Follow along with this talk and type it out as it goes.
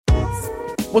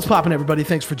What's poppin', everybody?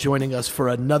 Thanks for joining us for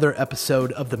another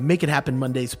episode of the Make It Happen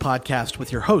Mondays podcast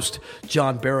with your host,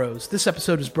 John Barrows. This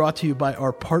episode is brought to you by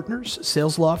our partners,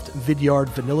 SalesLoft, Vidyard,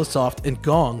 VanillaSoft, and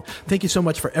Gong. Thank you so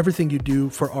much for everything you do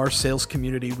for our sales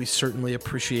community. We certainly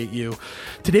appreciate you.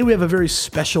 Today, we have a very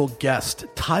special guest.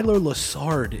 Tyler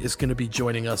Lessard is going to be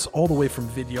joining us all the way from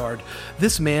Vidyard.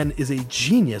 This man is a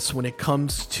genius when it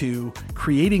comes to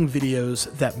creating videos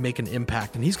that make an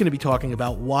impact, and he's going to be talking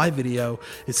about why video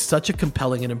is such a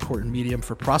compelling and important medium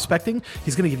for prospecting.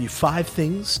 He's going to give you 5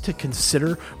 things to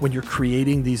consider when you're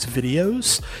creating these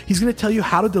videos. He's going to tell you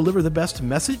how to deliver the best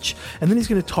message, and then he's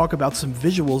going to talk about some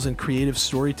visuals and creative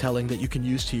storytelling that you can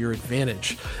use to your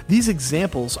advantage. These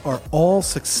examples are all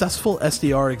successful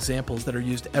SDR examples that are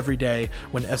used every day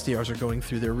when SDRs are going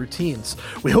through their routines.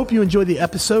 We hope you enjoy the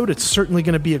episode. It's certainly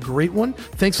going to be a great one.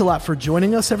 Thanks a lot for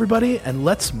joining us, everybody, and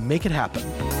let's make it happen.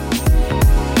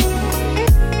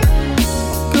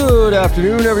 Good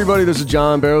afternoon, everybody. This is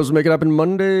John Barrows, Make It Happen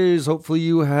Mondays. Hopefully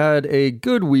you had a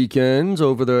good weekend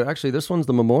over actually, this one's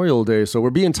the Memorial Day, so we're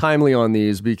being timely on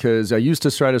these because I used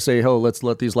to try to say, let's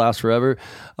let these last forever,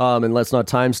 and let's not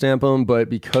timestamp them, but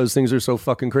because things are so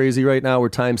fucking crazy right now, we're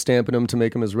timestamping them to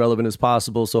make them as relevant as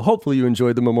possible. So hopefully you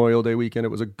enjoyed the Memorial Day weekend. It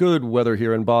was a good weather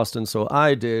here in Boston, so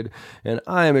I did, and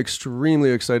I am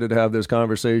extremely excited to have this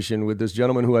conversation with this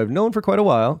gentleman who I've known for quite a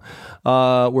while.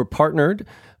 We're partnered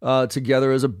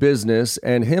together as a business,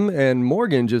 and him and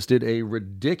Morgan just did a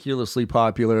ridiculously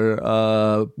popular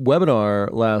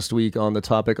webinar last week on the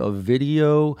topic of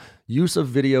use of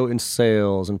video in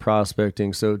sales and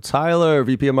prospecting. So Tyler,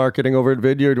 VP of Marketing over at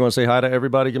Vidyard, do you want to say hi to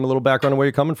everybody? Give them a little background on where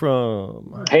you're coming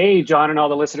from. Hey, John, and all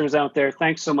the listeners out there.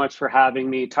 Thanks so much for having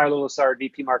me. Tyler Lessard,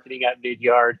 VP Marketing at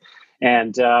Vidyard.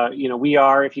 And, we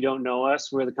are, if you don't know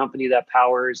us, we're the company that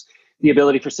powers the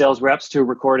ability for sales reps to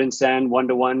record and send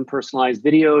one-to-one personalized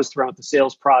videos throughout the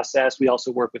sales process. We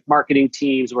also work with marketing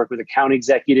teams, work with account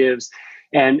executives,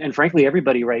 and frankly,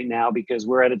 everybody right now, because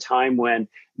we're at a time when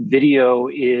video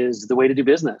is the way to do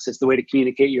business. It's the way to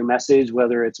communicate your message,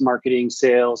 whether it's marketing,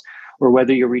 sales, or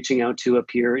whether you're reaching out to a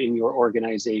peer in your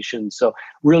organization. So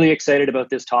really excited about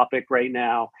this topic right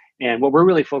now. And what we're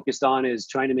really focused on is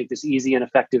trying to make this easy and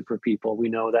effective for people. We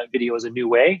know that video is a new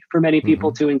way for many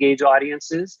people to engage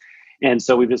audiences. And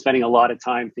so we've been spending a lot of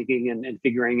time thinking and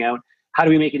figuring out, how do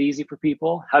we make it easy for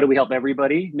people? How do we help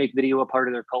everybody make video a part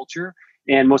of their culture?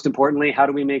 And most importantly, how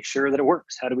do we make sure that it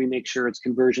works? How do we make sure it's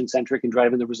conversion centric and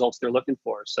driving the results they're looking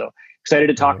for? So excited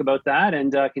to talk about that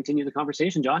and continue the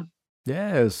conversation, John.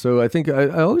 Yeah, so I think I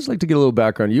always like to get a little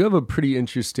background. You have a pretty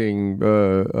interesting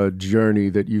journey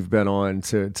that you've been on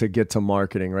to get to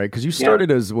marketing, right? Because you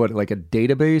started as like a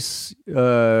database,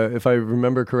 if I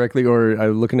remember correctly, or I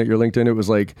looking at your LinkedIn, it was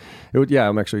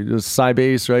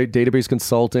Sybase, right? Database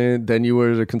consultant. Then you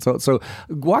were a consultant. So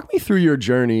walk me through your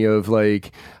journey of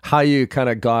like how you kind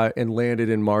of got and landed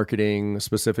in marketing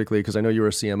specifically, because I know you were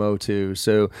a CMO too.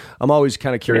 So I'm always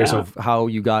kind of curious of how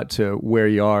you got to where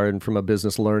you are, and from a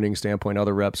business learning standpoint,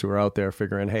 other reps who are out there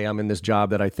figuring, hey, I'm in this job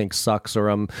that I think sucks, or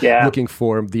I'm looking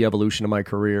for the evolution of my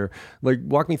career. Like,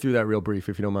 walk me through that real brief,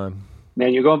 if you don't mind.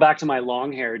 Man, you're going back to my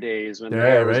long hair days when the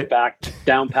hair was back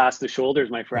down past the shoulders,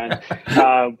 my friend.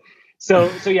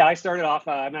 So I started off,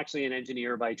 I'm actually an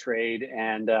engineer by trade,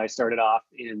 and I started off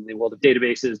in the world of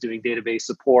databases, doing database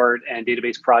support and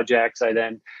database projects. I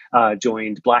then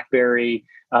joined BlackBerry,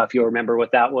 if you'll remember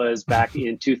what that was, back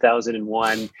in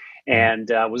 2001. And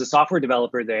was a software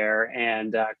developer there,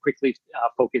 and quickly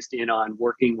focused in on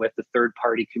working with the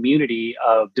third-party community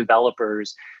of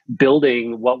developers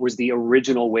building what was the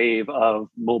original wave of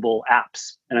mobile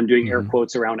apps. And I'm doing air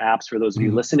quotes around apps for those of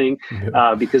you listening,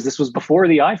 because this was before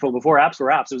the iPhone, before apps were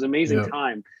apps. It was an amazing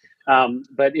time.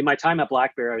 But in my time at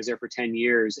BlackBerry, I was there for 10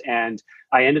 years, and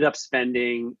I ended up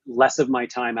spending less of my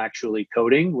time actually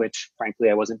coding, which frankly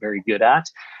I wasn't very good at,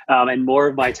 and more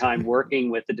of my time working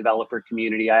with the developer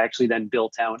community. I actually then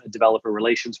built out a developer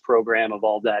relations program,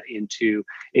 evolved that into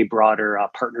a broader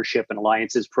partnership and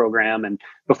alliances program. And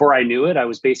before I knew it, I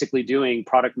was basically doing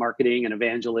product marketing and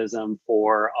evangelism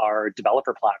for our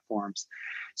developer platforms.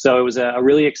 So it was a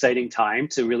really exciting time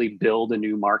to really build a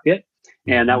new market.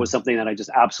 And that was something that I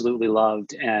just absolutely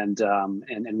loved, and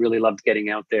really loved getting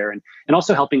out there and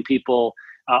also helping people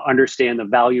understand the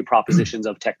value propositions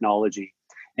of technology.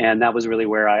 And that was really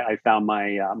where I found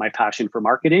my passion for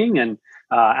marketing. And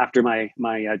after my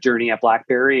journey at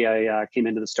BlackBerry, I came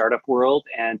into the startup world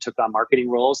and took on marketing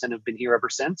roles, and have been here ever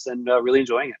since, and really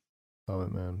enjoying it. Oh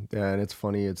man, yeah, and it's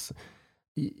funny.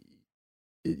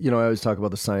 I always talk about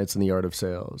the science and the art of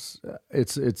sales.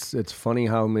 It's funny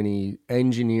how many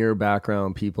engineer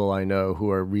background people I know who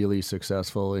are really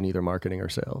successful in either marketing or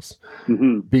sales,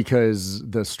 because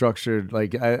the structured,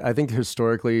 like I think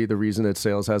historically the reason that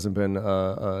sales hasn't been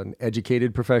an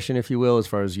educated profession, if you will, as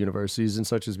far as universities and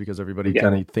such, is because everybody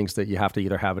kind of thinks that you have to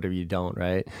either have it or you don't,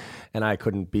 right? And I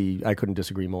couldn't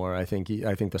disagree more. I think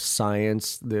the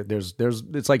science, there's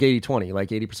it's like 80-20, like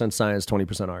 80% science,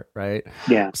 20% art, right?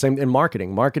 Yeah. Same in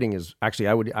marketing. Marketing is actually,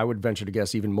 I would venture to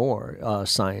guess, even more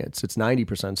science. It's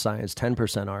 90% science,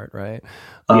 10% art, right?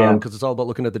 Because it's all about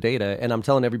looking at the data. And I'm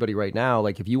telling everybody right now,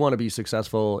 like, if you want to be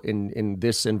successful in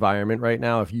this environment right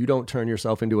now, if you don't turn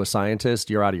yourself into a scientist,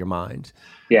 you're out of your mind.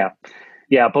 Yeah.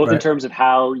 Both in terms of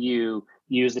how you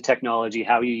use the technology,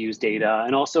 how you use data,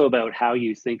 and also about how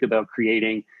you think about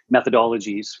creating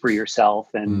methodologies for yourself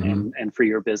and for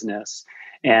your business.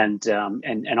 And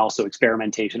also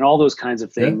experimentation, all those kinds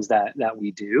of things that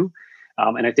we do.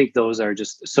 And I think those are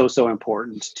just so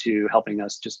important to helping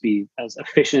us just be as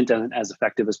efficient and as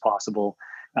effective as possible.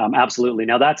 Absolutely.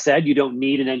 Now, that said, you don't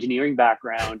need an engineering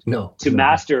background to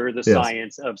master the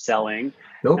science of selling.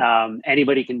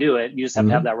 Anybody can do it. You just have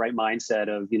to have that right mindset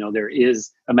of, there is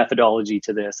a methodology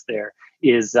to this. There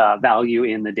is value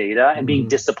in the data, and being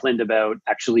disciplined about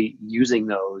actually using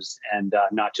those, and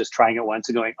not just trying it once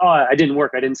and going, oh, I didn't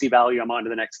work. I didn't see value. I'm on to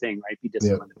the next thing, right? Be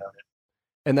disciplined about it.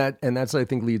 And that's, I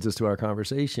think, leads us to our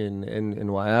conversation,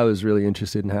 and why I was really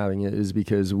interested in having it is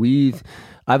because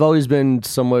I've always been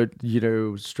somewhat,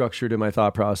 structured in my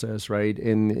thought process, right?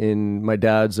 In my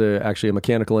dad's actually a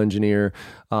mechanical engineer,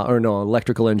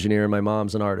 electrical engineer, and my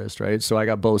mom's an artist, right? So I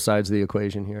got both sides of the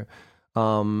equation here.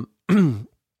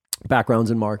 Backgrounds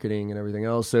in marketing and everything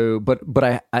else. So, but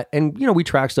I we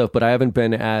track stuff, but I haven't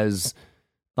been as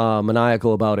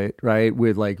maniacal about it, right?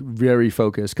 With like very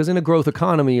focused, because in a growth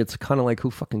economy, it's kind of like, who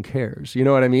fucking cares? You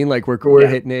know what I mean? Like we're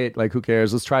hitting it, like who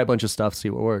cares? Let's try a bunch of stuff, see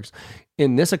what works.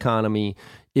 In this economy,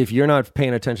 if you're not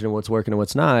paying attention to what's working and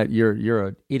what's not, you're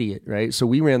an idiot, right? So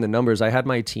we ran the numbers. I had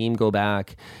my team go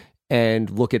back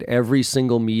and look at every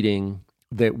single meeting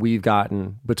that we've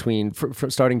gotten between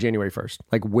starting January 1st.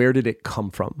 Like, where did it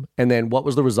come from? And then what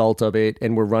was the result of it?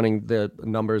 And we're running the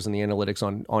numbers and the analytics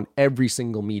on every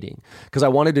single meeting, because I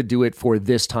wanted to do it for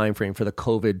this time frame, for the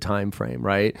COVID time frame,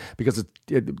 right? Because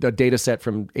the data set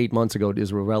from 8 months ago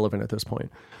is irrelevant at this point.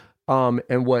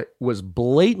 And what was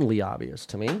blatantly obvious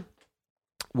to me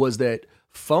was that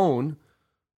phone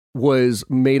was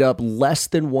made up less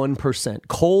than 1%.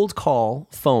 Cold call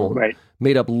phone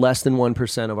made up less than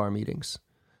 1% of our meetings.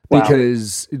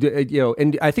 Because,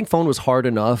 and I think phone was hard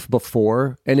enough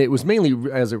before, and it was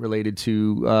mainly as it related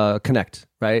to Connect,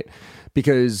 right?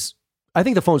 Because I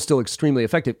think the phone's still extremely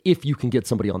effective if you can get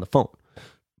somebody on the phone.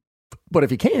 But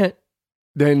if you can't,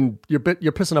 then you're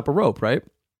pissing up a rope, right?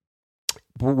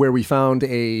 Where we found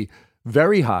a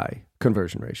very high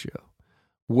conversion ratio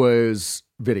was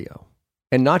video.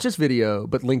 And not just video,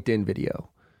 but LinkedIn video.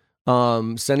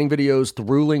 Sending videos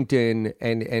through LinkedIn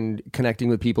and connecting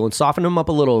with people and softening them up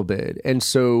a little bit. And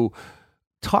so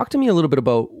talk to me a little bit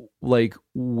about like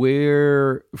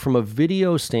where, from a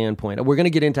video standpoint, we're going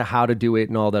to get into how to do it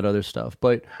and all that other stuff,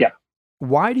 but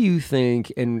why do you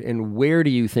think and where do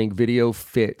you think video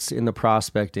fits in the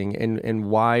prospecting, and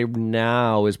why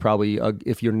now is probably,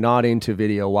 if you're not into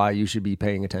video, why you should be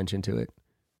paying attention to it?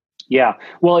 Yeah,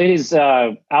 well, it is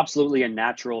absolutely a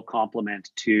natural complement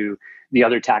to the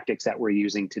other tactics that we're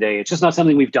using today. It's just not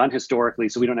something we've done historically,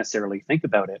 so we don't necessarily think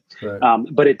about it. Right.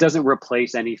 But it doesn't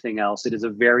replace anything else. It is a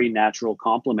very natural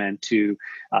complement to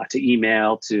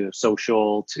email, to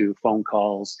social, to phone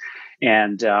calls,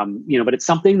 and but it's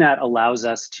something that allows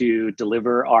us to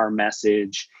deliver our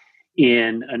message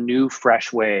in a new,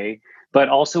 fresh way, but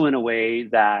also in a way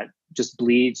that just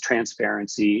bleeds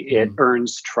transparency. It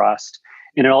earns trust.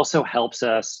 And it also helps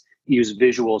us use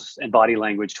visuals and body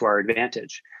language to our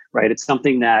advantage, right? It's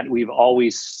something that we've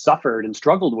always suffered and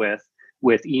struggled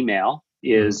with email,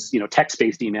 is,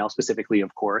 text-based email specifically,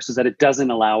 of course, is that it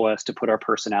doesn't allow us to put our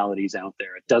personalities out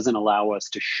there. It doesn't allow us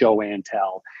to show and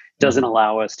tell. It doesn't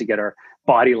allow us to get our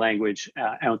body language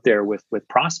out there with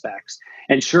prospects.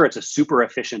 And sure, it's a super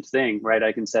efficient thing, right?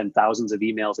 I can send thousands of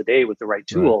emails a day with the right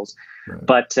tools,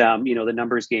 but the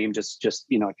numbers game just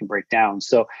it can break down.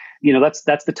 So that's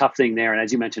the tough thing there. And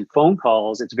as you mentioned, phone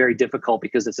calls, it's very difficult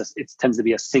because it tends to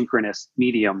be a synchronous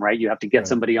medium, right? You have to get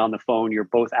somebody on the phone. You're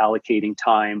both allocating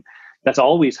time. That's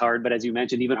always hard, but as you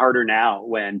mentioned, even harder now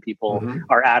when people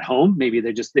are at home. Maybe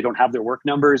they don't have their work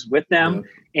numbers with them,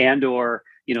 and or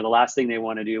the last thing they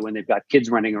want to do when they've got kids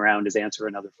running around is answer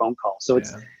another phone call. So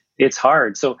It's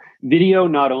hard. So video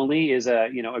not only is a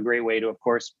great way to, of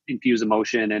course, infuse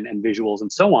emotion and visuals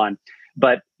and so on,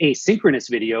 but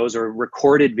asynchronous videos or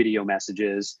recorded video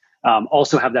messages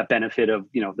also have that benefit of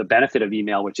the benefit of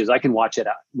email, which is I can watch it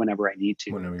whenever I need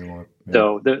to. Whenever you want. Yeah.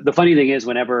 So the funny thing is,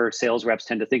 whenever sales reps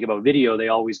tend to think about video, they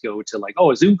always go to like,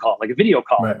 a Zoom call, like a video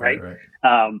call, right?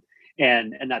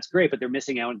 And that's great, but they're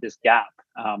missing out on this gap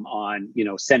on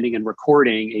sending and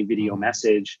recording a video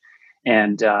message.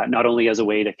 And not only as a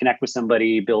way to connect with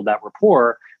somebody, build that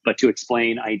rapport, but to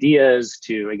explain ideas,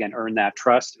 to, again, earn that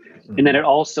trust. And then it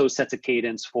also sets a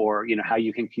cadence for, how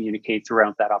you can communicate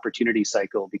throughout that opportunity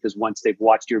cycle, because once they've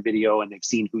watched your video and they've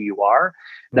seen who you are,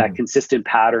 that consistent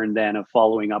pattern then of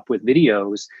following up with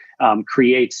videos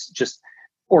creates just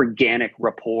organic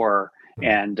rapport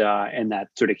and that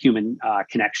sort of human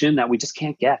connection that we just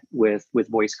can't get with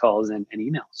voice calls and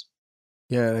emails.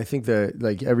 Yeah, and I think that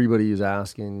like everybody is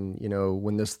asking,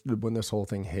 when this whole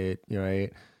thing hit, right?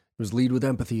 It was lead with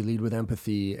empathy,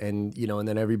 and and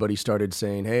then everybody started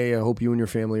saying, "Hey, I hope you and your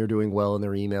family are doing well" in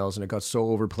their emails, and it got so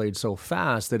overplayed so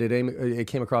fast that it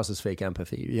came across as fake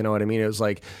empathy. You know what I mean? It was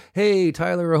like, "Hey,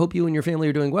 Tyler, I hope you and your family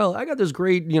are doing well. I got this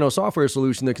great software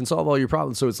solution that can solve all your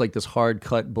problems." So it's like this hard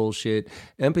cut bullshit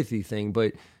empathy thing,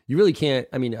 but you really can't.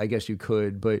 I mean, I guess you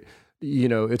could, but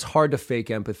it's hard to fake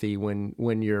empathy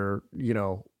when you're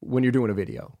doing a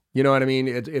video. You know what I mean?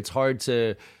 It's hard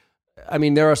to. I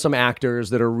mean, there are some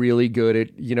actors that are really good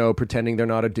at, pretending they're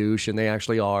not a douche and they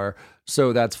actually are.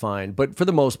 So that's fine. But for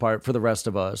the most part, for the rest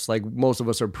of us, like most of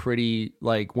us are pretty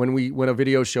like when a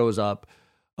video shows up,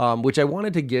 which I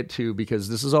wanted to get to because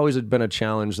this has always been a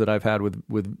challenge that I've had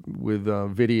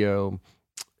with video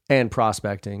and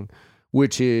prospecting,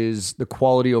 which is the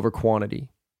quality over quantity.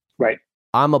 Right.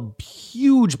 I'm a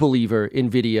huge believer in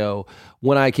video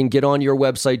when I can get on your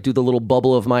website, do the little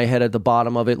bubble of my head at the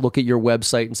bottom of it, look at your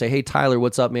website and say, "Hey, Tyler,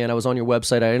 what's up, man? I was on your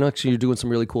website. I know actually you're doing some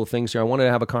really cool things here. I wanted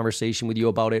to have a conversation with you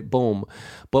about it." Boom.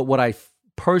 But what I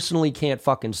personally can't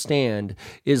fucking stand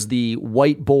is the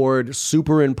whiteboard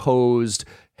superimposed,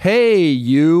 "Hey,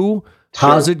 you,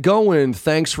 how's it going?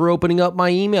 Thanks for opening up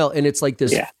my email." And it's like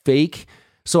this fake.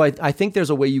 So I think there's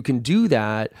a way you can do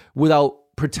that without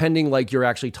pretending like you're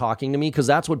actually talking to me, because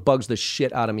that's what bugs the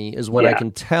shit out of me is when I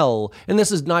can tell, and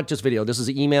this is not just video, this is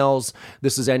emails,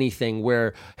 this is anything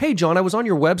where, "Hey, John, I was on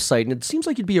your website and it seems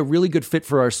like you'd be a really good fit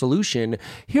for our solution.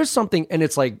 Here's something," and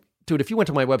it's like, dude, if you went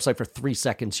to my website for 3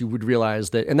 seconds, you would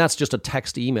realize that, and that's just a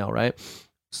text email, right?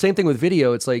 Same thing with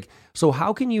video. It's like, so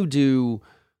how can you do,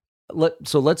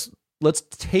 let's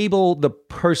table the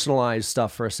personalized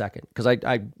stuff for a second, because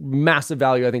I massive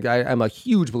value. I think I'm a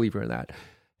huge believer in that.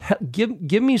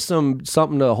 Give me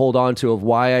something to hold on to of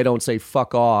why I don't say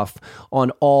fuck off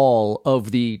on all of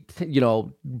the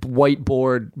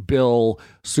whiteboard bill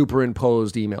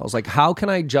superimposed emails. Like, how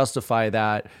can I justify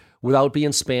that without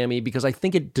being spammy? Because I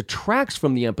think it detracts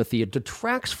from the empathy. It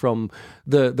detracts from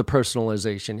the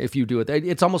personalization if you do it.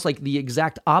 It's almost like the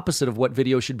exact opposite of what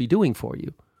video should be doing for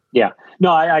you. Yeah,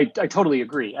 no, I totally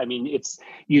agree. I mean,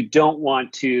 you don't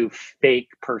want to fake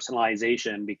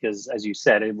personalization because, as you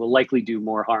said, it will likely do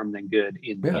more harm than good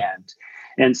in the end.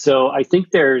 And so I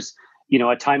think there's,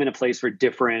 a time and a place for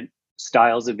different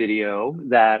styles of video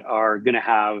that are going to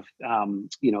have,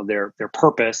 their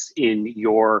purpose in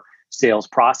your sales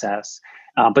process.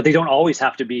 But they don't always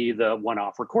have to be the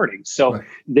one-off recording. So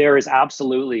there is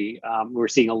absolutely, we're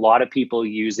seeing a lot of people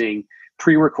using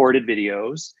pre-recorded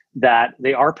videos that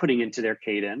they are putting into their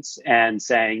cadence and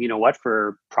saying,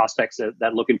 for prospects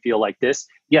that look and feel like this,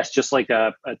 yes, just like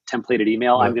a templated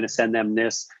email, I'm going to send them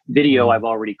this video I've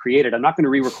already created. I'm not going to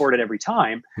re-record it every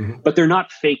time, but they're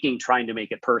not faking trying to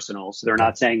make it personal. So they're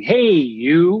not saying, "Hey,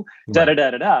 you,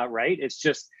 da-da-da-da-da," right? It's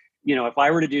just, if I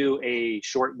were to do a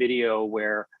short video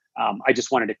where I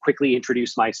just wanted to quickly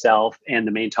introduce myself and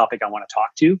the main topic I want to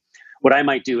talk to, what I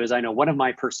might do is, I know one of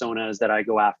my personas that I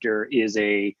go after is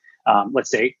let's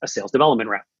say a sales development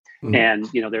rep. And,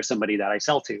 there's somebody that I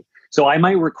sell to. So I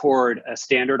might record a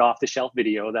standard off-the-shelf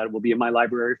video that will be in my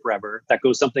library forever that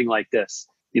goes something like this.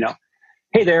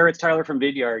 "Hey there, it's Tyler from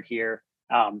Vidyard here.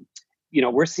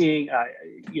 We're seeing,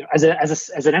 as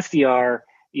an SDR,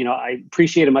 I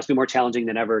appreciate it must be more challenging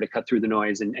than ever to cut through the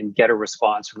noise and get a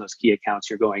response from those key accounts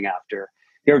you're going after.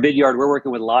 Here at Vidyard, we're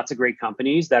working with lots of great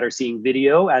companies that are seeing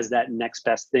video as that next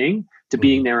best thing to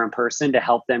being there in person to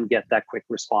help them get that quick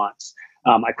response.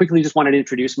 I quickly just wanted to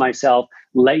introduce myself,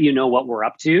 let you know what we're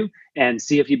up to, and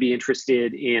see if you'd be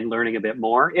interested in learning a bit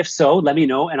more. If so, let me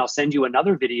know, and I'll send you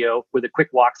another video with a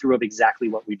quick walkthrough of exactly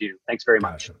what we do. Thanks very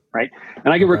much." Right?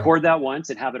 And I can record that once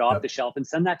and have it off the shelf and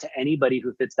send that to anybody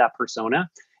who fits that persona.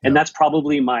 And that's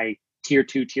probably my tier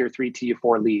 2, tier 3, tier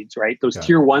 4 leads, right? Those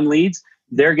tier 1 leads,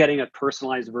 they're getting a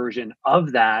personalized version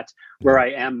of that where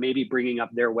I am maybe bringing up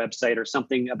their website or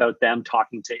something about them,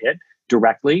 talking to it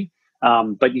directly.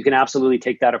 But you can absolutely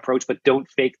take that approach, but don't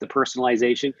fake the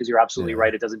personalization, because you're absolutely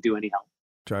right. It doesn't do any help.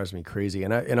 Drives me crazy.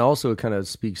 And also it kind of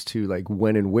speaks to like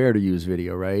when and where to use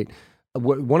video, right?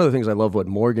 One of the things I love what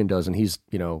Morgan does, and he's,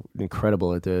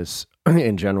 incredible at this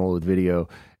in general with video.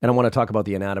 And I want to talk about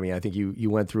the anatomy. I think you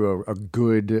went through a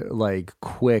good, like,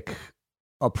 quick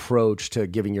approach to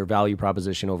giving your value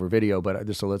proposition over video,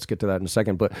 so let's get to that in a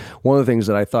second. But one of the things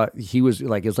that I thought he was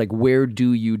like, is like, where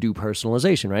do you do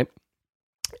personalization, right?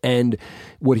 And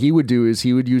what he would do is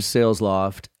he would use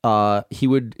SalesLoft. He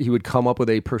would come up with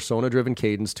a persona-driven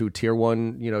cadence to tier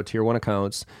one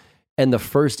accounts. And the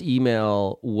first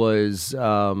email was,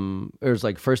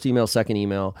 first email, second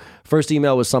email. First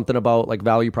email was something about like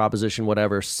value proposition,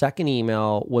 whatever. Second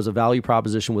email was a value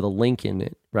proposition with a link in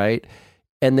it, right?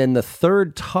 And then the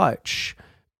third touch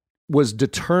was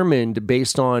determined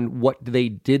based on what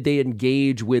they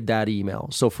engage with that email.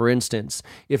 So for instance,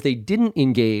 if they didn't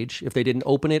engage, if they didn't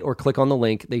open it or click on the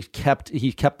link,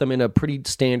 he kept them in a pretty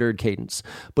standard cadence.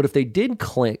 But if they did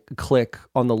click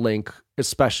on the link,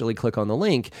 especially click on the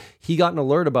link, he got an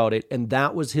alert about it, and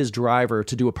that was his driver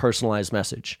to do a personalized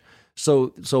message.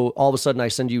 So all of a sudden I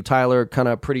send you, Tyler, kind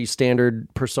of pretty standard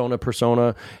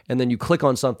persona, and then you click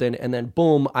on something, and then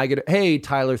boom, I get, hey,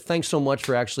 Tyler, thanks so much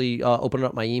for actually opening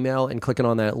up my email and clicking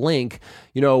on that link.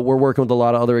 We're working with a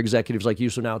lot of other executives like you,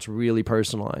 so now it's really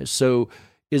personalized. So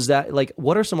is that, like,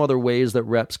 what are some other ways that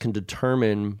reps can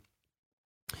determine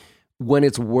when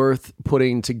it's worth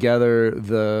putting together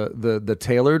the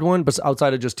tailored one, but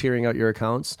outside of just tiering out your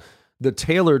accounts, the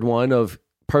tailored one of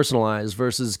personalized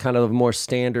versus kind of a more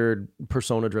standard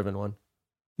persona driven one?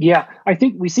 Yeah, I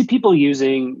think we see people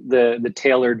using the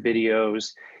tailored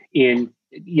videos in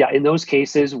those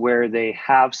cases where they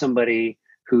have somebody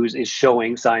is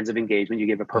showing signs of engagement. You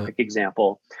gave a perfect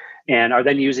example, and are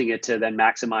then using it to then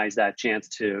maximize that chance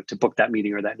to book that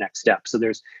meeting or that next step. So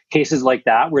there's cases like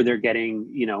that where they're getting,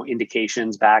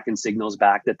 indications back and signals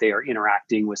back that they are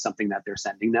interacting with something that they're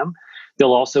sending them.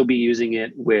 They'll also be using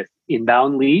it with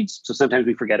inbound leads. So sometimes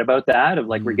we forget about that, of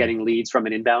like, we're getting leads from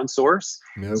an inbound source,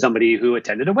 somebody who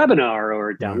attended a webinar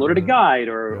or downloaded a guide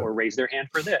or raised their hand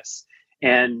for this.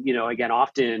 And, again,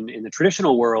 often in the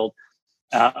traditional world,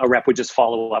 a rep would just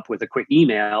follow up with a quick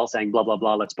email saying, blah, blah,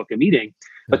 blah, let's book a meeting.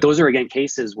 But those are, again,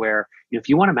 cases where, if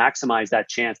you want to maximize that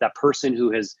chance, that person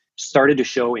who has started to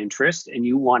show interest and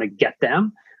you want to get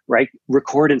them, right,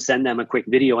 record and send them a quick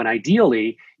video. And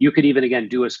ideally, you could even, again,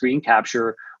 do a screen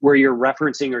capture where you're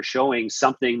referencing or showing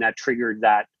something that triggered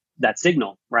that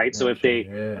signal, right? So if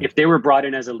they were brought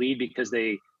in as a lead because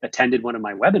they attended one of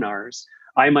my webinars,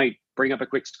 I might bring up a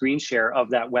quick screen share of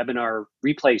that webinar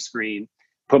replay screen,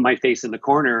 put my face in the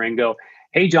corner and go,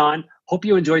 hey, John, hope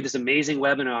you enjoyed this amazing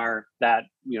webinar that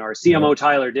our CMO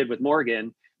Tyler did with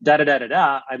Morgan,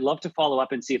 I'd love to follow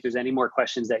up and see if there's any more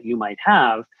questions that you might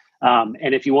have.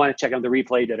 And if you want to check out the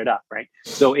replay, right?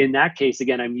 So in that case,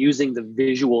 again, I'm using the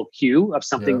visual cue of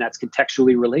something that's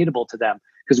contextually relatable to them.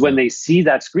 Because when they see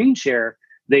that screen share,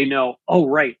 they know, oh,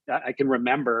 right, I can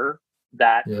remember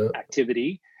that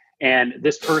activity. And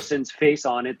this person's face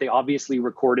on it, they obviously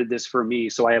recorded this for me.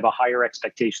 So I have a higher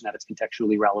expectation that it's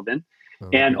contextually relevant.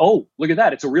 And look at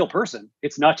that. It's a real person.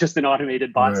 It's not just an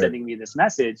automated bot sending me this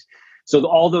message. So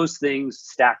all those things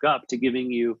stack up to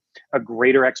giving you a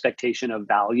greater expectation of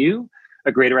value,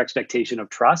 a greater expectation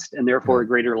of trust, and therefore a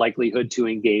greater likelihood to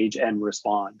engage and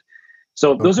respond.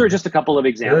 So those are just a couple of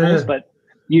examples, but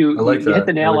you hit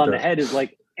the nail on the head. Is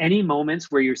like, any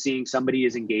moments where you're seeing somebody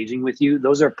is engaging with you,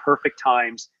 those are perfect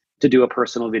times to do a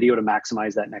personal video to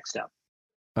maximize that next step.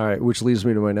 All right, which leads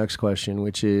me to my next question,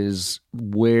 which is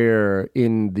where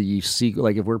in the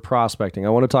like if we're prospecting, I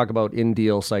want to talk about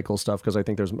in-deal cycle stuff because I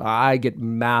think I get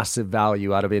massive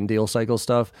value out of in-deal cycle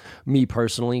stuff, me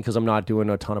personally, because I'm not doing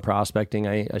a ton of prospecting.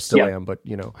 I still am, but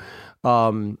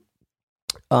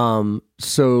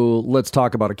so let's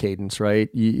talk about a cadence, right?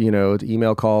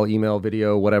 Email call, email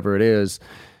video, whatever it is.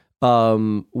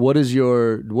 What does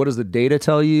the data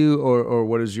tell you, or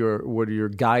what are your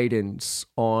guidance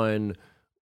on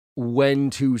when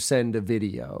to send a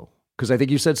video? Because I think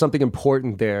you said something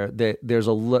important there, that there's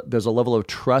a level of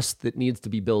trust that needs to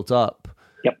be built up.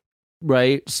 Yep.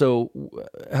 Right. So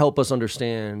help us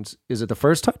understand, is it the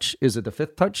first touch? Is it the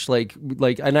fifth touch? Like,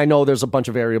 and I know there's a bunch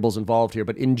of variables involved here,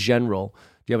 but in general,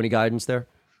 do you have any guidance there?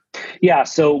 Yeah.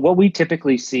 So what we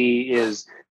typically see is,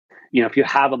 if you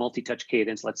have a multi-touch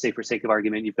cadence, let's say for sake of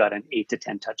argument, you've got an 8 to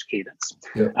 10 touch cadence.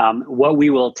 What we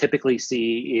will typically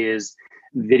see is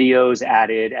videos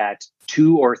added at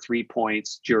 2 or 3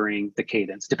 points during the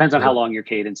cadence. Depends on how long your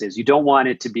cadence is. You don't want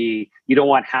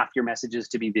half your messages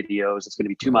to be videos. It's going to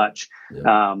be too much.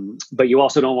 But you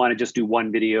also don't want to just do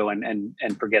one video and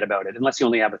forget about it, unless you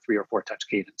only have a 3 or 4 touch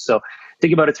cadence. So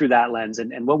think about it through that lens.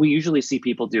 And what we usually see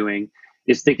people doing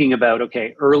is thinking about,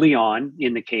 okay, early on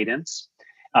in the cadence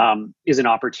is an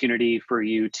opportunity for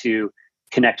you to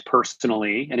connect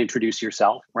personally and introduce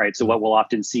yourself, right? So what we'll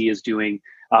often see is doing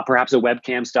perhaps a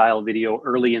webcam style video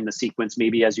early in the sequence,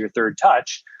 maybe as your third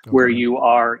touch, where you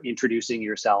are introducing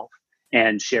yourself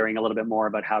and sharing a little bit more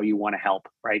about how you want to help,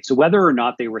 right? So whether or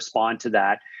not they respond to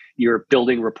that, you're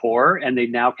building rapport and they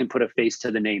now can put a face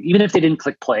to the name. Even if they didn't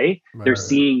click play, they're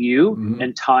seeing you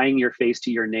and tying your face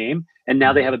to your name. And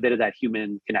now they have a bit of that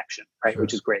human connection, right?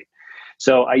 Which is great.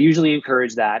 So I usually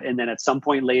encourage that. And then at some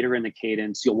point later in the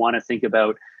cadence, you'll want to think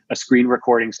about a screen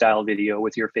recording style video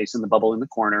with your face in the bubble in the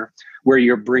corner, where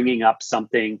you're bringing up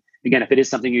something. Again, if it is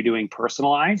something you're doing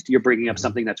personalized, you're bringing up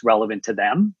something that's relevant to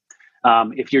them.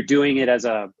 If you're doing it as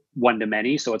a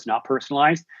one-to-many, so it's not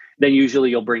personalized, then usually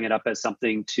you'll bring it up as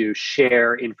something to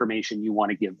share information you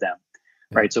want to give them,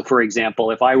 right? So for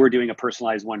example, if I were doing a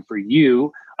personalized one for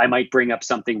you, I might bring up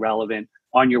something relevant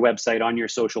on your website, on your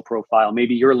social profile,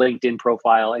 maybe your LinkedIn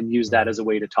profile, and use that as a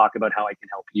way to talk about how I can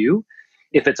help you.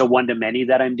 If it's a one-to-many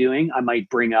that I'm doing, I might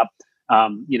bring up,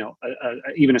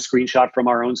 even a screenshot from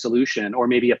our own solution, or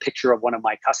maybe a picture of one of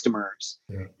my customers,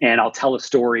 and I'll tell a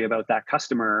story about that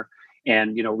customer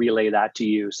and relay that to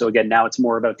you. So again, now it's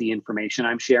more about the information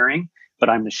I'm sharing, but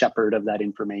I'm the shepherd of that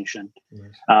information.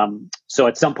 So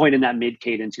at some point in that mid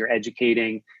cadence, you're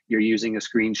educating, you're using a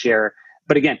screen share.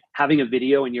 But again, having a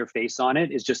video and your face on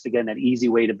it is just, again, that easy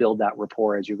way to build that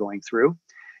rapport as you're going through.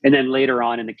 And then later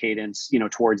on in the cadence,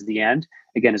 towards the end,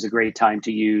 again, is a great time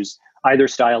to use either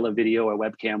style of video, a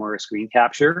webcam or a screen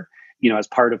capture, as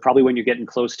part of probably when you're getting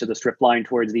close to the strip line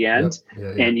towards the end,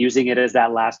 and using it as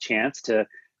that last chance to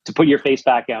put your face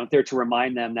back out there to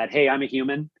remind them that, hey, I'm a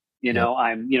human,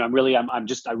 I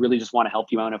really just want to help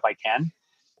you out if I can.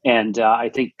 And I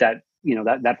think that,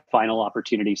 that final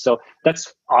opportunity. So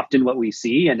that's often what we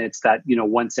see. And it's that,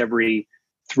 once every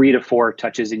 3 to 4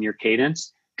 touches in your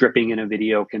cadence, dripping in a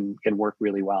video can work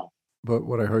really well. But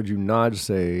what I heard you not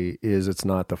say is it's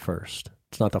not the first.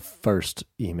 It's not the first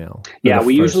email. Yeah,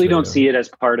 we usuly don't see it as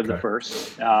part of the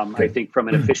first. I think from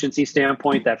an efficiency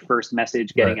standpoint, that first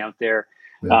message getting out there,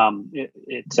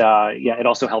 it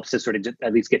also helps to sort of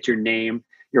at least get your name.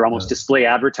 You're almost display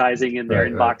advertising in their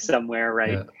inbox somewhere,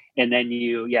 right? And then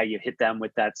you hit them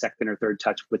with that second or third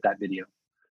touch with that video.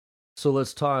 So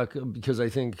let's talk, because I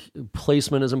think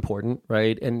placement is important,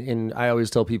 right? And I always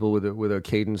tell people with a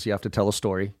cadence, you have to tell a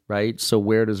story, right? So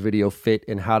where does video fit,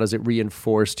 and how does it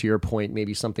reinforce, to your point,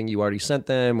 maybe something you already sent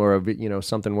them, or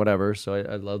something, whatever. So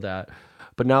I love that.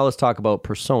 But now let's talk about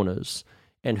personas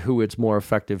and who it's more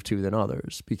effective to than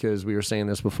others, because we were saying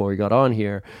this before we got on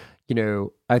here.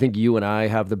 I think you and I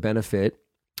have the benefit.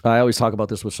 I always talk about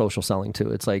this with social selling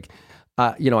too. It's like,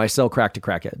 I sell crack to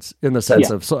crackheads in the sense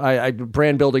of, so I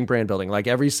brand building. Like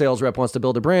every sales rep wants to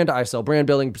build a brand. I sell brand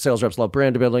building. Sales reps love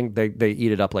brand building. They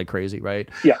eat it up like crazy, right?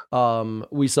 Yeah.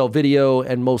 We sell video,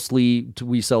 and mostly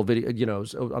we sell video,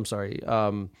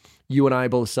 you and I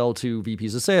both sell to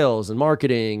VPs of sales and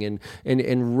marketing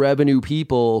and revenue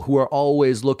people who are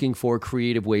always looking for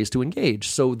creative ways to engage.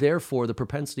 So therefore, the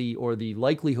propensity or the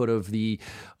likelihood of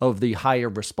the higher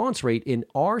response rate in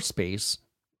our space,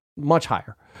 much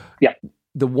higher. Yeah.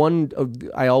 The one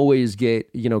I always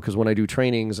get, because when I do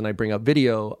trainings and I bring up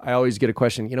video, I always get a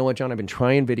question, you know what, John, I've been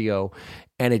trying video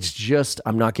and it's just,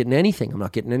 I'm not getting anything. I'm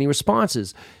not getting any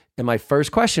responses. And my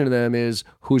first question to them is,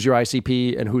 who's your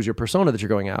ICP and who's your persona that you're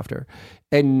going after?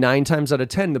 And 9 times out of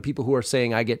 10, the people who are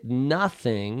saying I get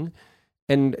nothing,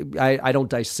 and I don't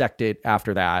dissect it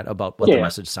after that about what the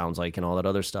message sounds like and all that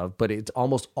other stuff, but it's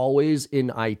almost always in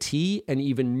IT and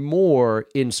even more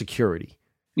in security.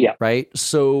 Yeah. Right.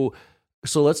 So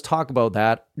let's talk about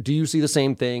that. Do you see the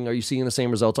same thing? Are you seeing the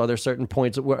same results? Are there certain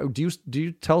points where do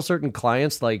you tell certain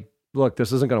clients, like, look,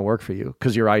 this isn't going to work for you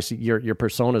because your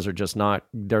personas are just not,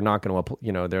 they're not going to,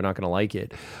 they're not going to like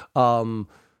it.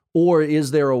 Or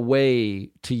is there a way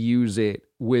to use it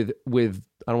with, I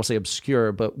don't want to say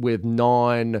obscure, but with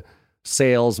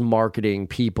non-sales marketing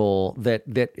people that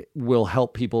will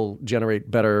help people generate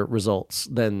better results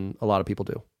than a lot of people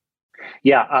do?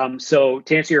 Yeah. So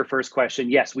to answer your first question,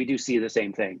 yes, we do see the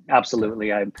same thing.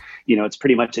 Absolutely. It's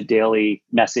pretty much a daily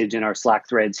message in our Slack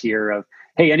threads here of,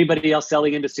 hey, anybody else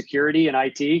selling into security and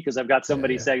IT? Because I've got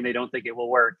somebody saying they don't think it will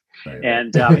work. Right.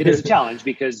 And it is a challenge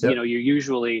because, you're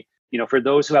usually, for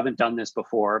those who haven't done this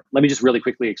before, let me just really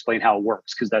quickly explain how it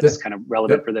works, because that's kind of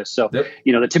relevant for this. So,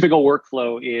 the typical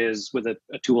workflow is with a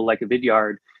tool like a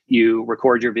Vidyard, you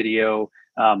record your video,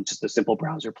 just a simple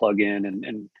browser plugin.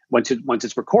 And once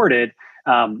it's recorded,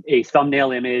 a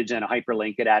thumbnail image and a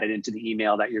hyperlink get added into the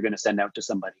email that you're going to send out to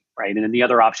somebody, right? And then the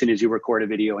other option is you record a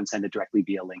video and send it directly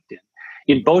via LinkedIn.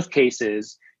 In both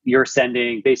cases, you're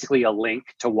sending basically a link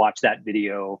to watch that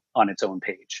video on its own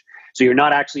page. So you're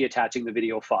not actually attaching the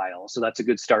video file. So that's a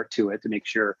good start to it, to make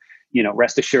sure,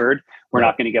 rest assured, we're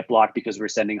not going to get blocked because we're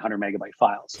sending 100 megabyte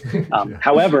files.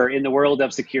 However, in the world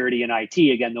of security and IT,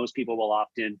 again, those people will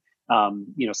often,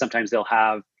 sometimes they'll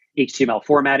have HTML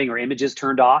formatting or images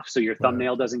turned off, so your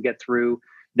thumbnail doesn't get through.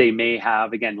 They may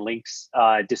have, again, links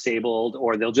disabled,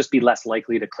 or they'll just be less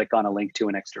likely to click on a link to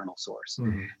an external source.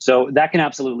 So that can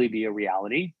absolutely be a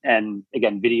reality. And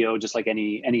again, video, just like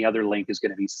any other link, is going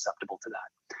to be susceptible to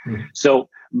that. So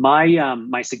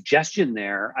my suggestion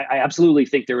there, I absolutely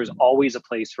think there is always a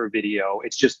place for video.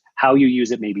 It's just how you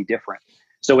use it may be different.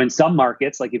 So in some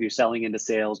markets, like if you're selling into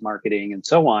sales, marketing, and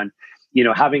so on,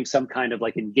 having some kind of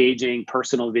like engaging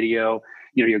personal video,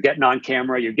 you're getting on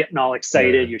camera, you're getting all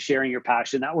excited, you're sharing your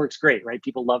passion. That works great, right?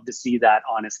 People love to see that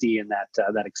honesty and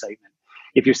that excitement.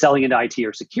 If you're selling into IT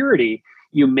or security,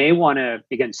 you may want to,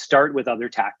 again, start with other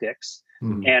tactics.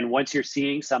 And once you're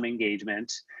seeing some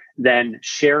engagement, then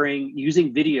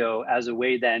using video as a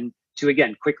way then to,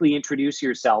 again, quickly introduce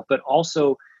yourself, but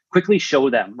also quickly show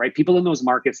them, right? People in those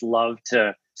markets love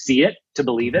to see it, to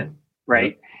believe it,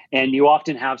 right? And you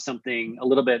often have something a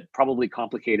little bit probably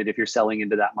complicated if you're selling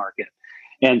into that market.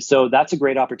 And so that's a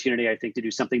great opportunity, I think, to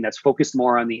do something that's focused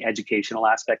more on the educational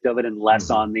aspect of it and less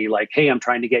on the like, hey, I'm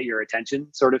trying to get your attention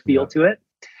sort of feel to it.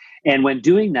 And when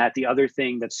doing that, the other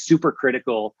thing that's super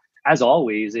critical, as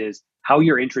always, is how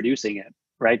you're introducing it,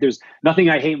 right? There's nothing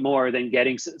I hate more than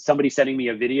getting somebody sending me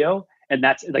a video, and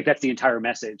that's the entire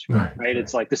message, right?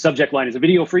 It's like the subject line is a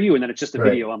video for you, and then it's just a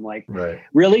video. I'm like,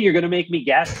 really? You're going to make me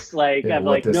guess? Like, I'm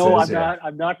like, no,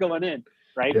 I'm not going in.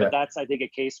 Right. But that's, I think, a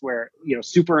case where,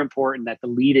 super important that the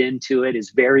lead into it is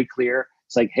very clear.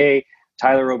 It's like, hey,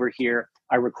 Tyler over here,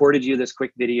 I recorded you this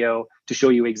quick video to show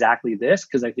you exactly this,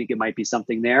 because I think it might be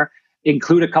something there.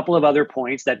 Include a couple of other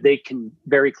points that they can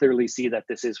very clearly see that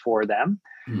this is for them.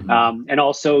 And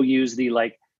also use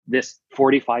this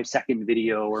 45-second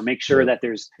video, or make sure that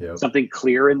there's something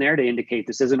clear in there to indicate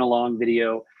this isn't a long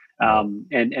video. And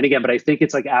again, but I think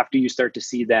it's like after you start to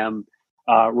see them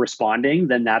responding,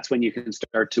 then that's when you can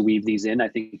start to weave these in, I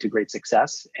think, to great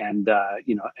success and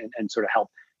sort of help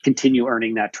continue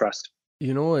earning that trust.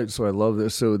 So I love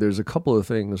this. So there's a couple of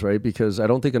things, right? Because I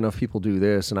don't think enough people do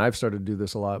this, and I've started to do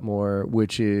this a lot more,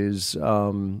 which is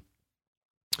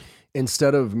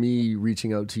instead of me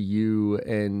reaching out to you,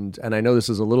 and I know this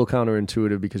is a little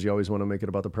counterintuitive because you always want to make it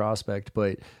about the prospect,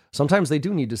 but sometimes they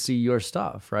do need to see your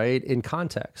stuff, right, in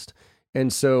context.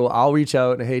 And so I'll reach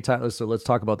out and, hey, Tyler, so let's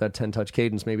talk about that 10-touch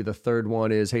cadence. Maybe the third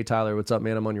one is, hey, Tyler, what's up,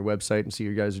 man? I'm on your website and see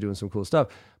you guys are doing some cool stuff.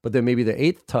 But then maybe the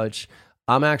 8th touch,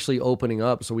 I'm actually opening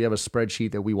up. So we have a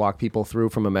spreadsheet that we walk people through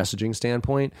from a messaging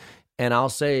standpoint. And I'll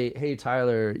say, hey,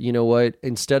 Tyler, you know what?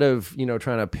 Instead of,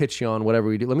 trying to pitch you on whatever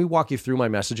we do, let me walk you through my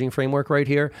messaging framework right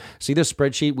here. See this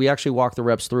spreadsheet? We actually walk the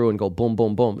reps through and go boom,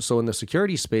 boom, boom. So in the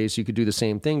security space, you could do the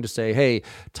same thing to say, hey,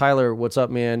 Tyler, what's up,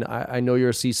 man? I know you're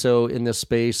a CISO in this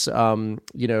space. One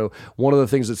of the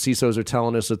things that CISOs are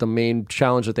telling us that the main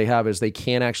challenge that they have is they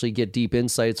can't actually get deep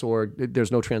insights, or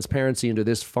there's no transparency into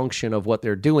this function of what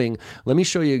they're doing. Let me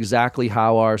show you exactly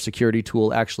how our security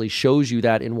tool actually shows you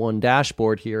that in one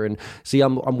dashboard here. And see,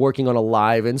 I'm working on a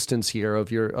live instance here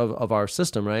of our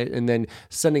system, right? And then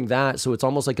sending that, so it's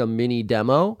almost like a mini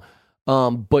demo,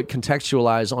 but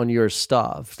contextualize on your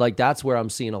stuff. Like that's where I'm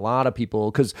seeing a lot of people,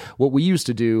 because what we used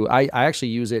to do, I actually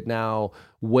use it now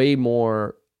way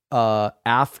more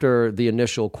after the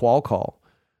initial qual call.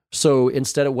 So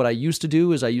instead of what I used to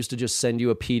do is I used to just send you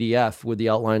a PDF with the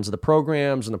outlines of the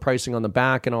programs and the pricing on the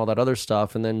back and all that other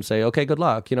stuff, and then say, okay, good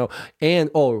luck, and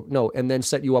then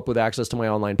set you up with access to my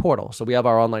online portal. So we have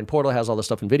our online portal, has all the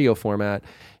stuff in video format,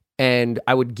 and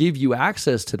I would give you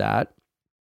access to that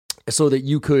so that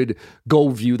you could go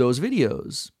view those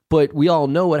videos. But we all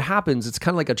know what happens. It's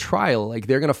kind of like a trial. Like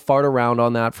they're going to fart around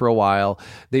on that for a while.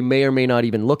 They may or may not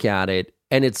even look at it.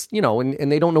 And it's,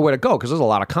 and they don't know where to go because there's a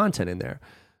lot of content in there.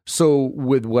 So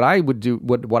with what I would do,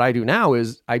 what I do now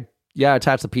is I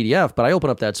attach the PDF, but I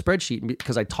open up that spreadsheet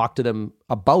because I talked to them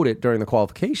about it during the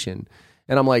qualification.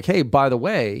 And I'm like, hey, by the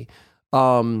way,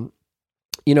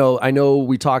 I know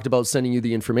we talked about sending you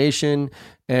the information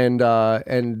and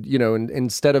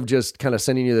instead of just kind of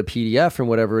sending you the PDF and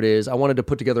whatever it is, I wanted to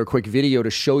put together a quick video to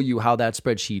show you how that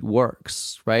spreadsheet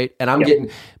works. Right. And I'm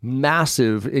getting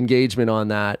massive engagement on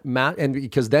that. And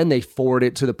because then they forward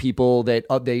it to the people that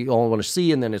they all want to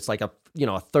see. And then it's like a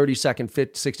 30-second,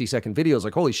 60-second video is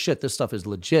like, holy shit, this stuff is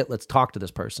legit. Let's talk to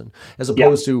this person. As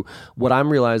opposed to what I'm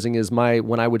realizing is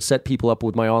when I would set people up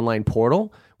with my online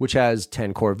portal, which has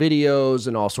 10 core videos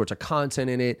and all sorts of content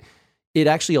in it, it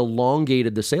actually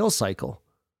elongated the sales cycle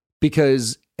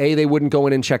because A, they wouldn't go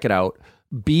in and check it out.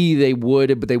 B, they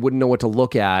would, but they wouldn't know what to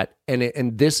look at.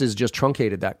 And this has just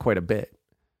truncated that quite a bit.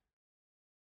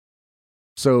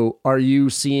 So are you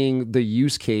seeing the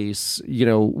use case,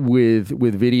 with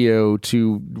video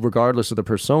to, regardless of the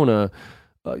persona,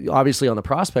 obviously on the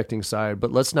prospecting side,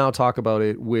 but let's now talk about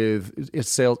it with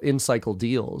sales in-cycle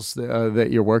deals that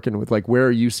you're working with. Like, where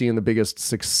are you seeing the biggest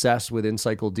success with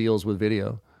in-cycle deals with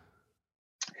video?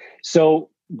 So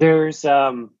there's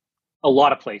a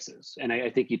lot of places, and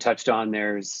I think you touched on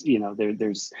there's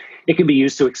it can be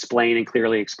used to explain and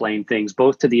clearly explain things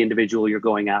both to the individual you're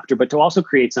going after, but to also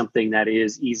create something that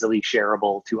is easily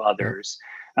shareable to others.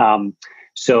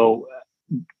 So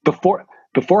before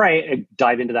I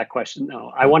dive into that question,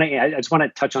 though, I just want to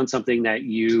touch on something that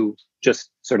you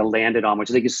just sort of landed on, which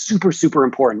I think is super, super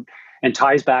important and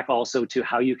ties back also to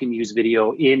how you can use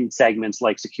video in segments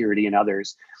like security and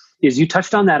others. Is you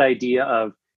touched on that idea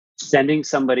of sending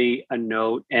somebody a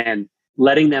note and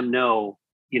letting them know,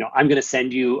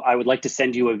 I would like to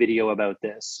send you a video about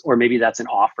this, or maybe that's an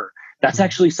offer. That's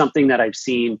actually something that I've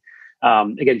seen,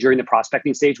 again, during the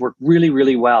prospecting stage work really,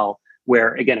 really well,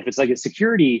 where, again, if it's like a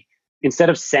security,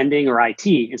 instead of sending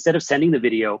the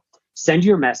video, send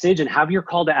your message and have your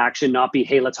call to action not be,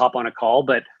 hey, let's hop on a call,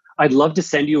 but I'd love to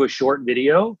send you a short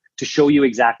video to show you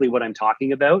exactly what I'm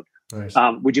talking about. Nice.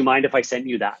 Would you mind if I sent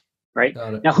you that? Right?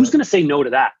 Now, who's going to say no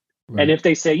to that? Right. And if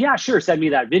they say, yeah, sure, send me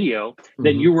that video,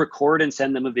 then you record and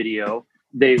send them a video.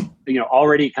 They've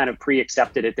already kind of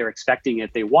pre-accepted it. They're expecting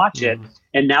it. They watch it.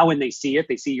 And now when they see it,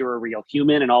 they see you're a real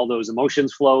human and all those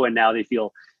emotions flow. And now they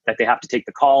feel that they have to take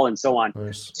the call and so on.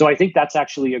 Nice. So I think that's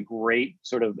actually a great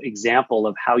sort of example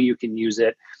of how you can use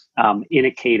it in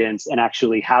a cadence and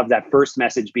actually have that first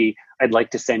message be, I'd like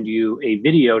to send you a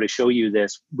video to show you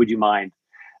this. Would you mind?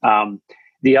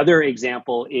 The other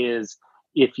example is,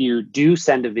 if you do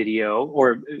send a video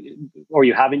or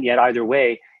you haven't yet, either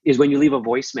way, is when you leave a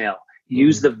voicemail,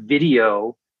 use the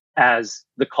video as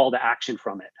the call to action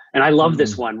from it. And I love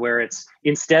this one where it's,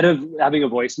 instead of having a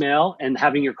voicemail and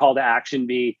having your call to action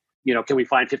be, can we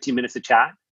find 15 minutes to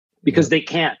chat? Because they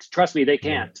can't. Trust me, they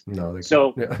can't. No, they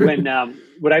can't. When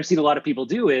what I've seen a lot of people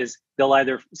do is they'll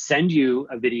either send you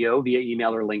a video via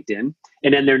email or LinkedIn,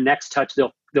 and then their next touch,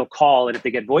 they'll call, and if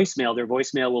they get voicemail, their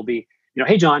voicemail will be,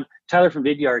 hey, John, Tyler from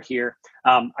Vidyard here.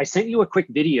 I sent you a quick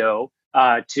video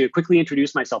to quickly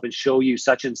introduce myself and show you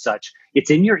such and such.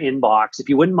 It's in your inbox. If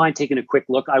you wouldn't mind taking a quick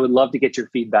look, I would love to get your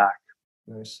feedback.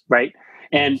 Nice. Right?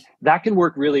 And that can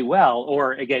work really well.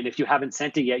 Or again, if you haven't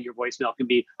sent it yet, your voicemail can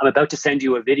be, I'm about to send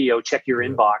you a video, check your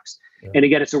inbox. Yeah. And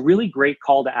again, it's a really great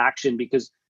call to action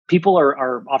because people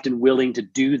are often willing to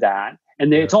do that.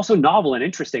 And it's also novel and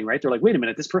interesting, right? They're like, wait a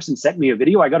minute, this person sent me a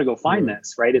video. I got to go find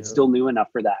this, right? It's still new enough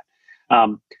for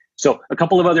that. So a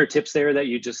couple of other tips there that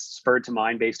you just spurred to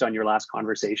mind based on your last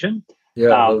conversation. Yeah,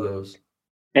 I love those.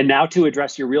 And now to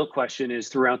address your real question is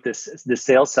throughout this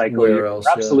sales cycle, you're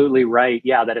absolutely right.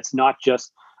 Yeah, that it's not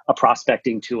just a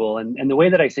prospecting tool. And the way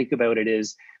that I think about it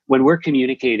is when we're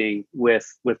communicating with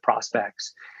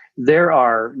prospects, there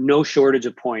are no shortage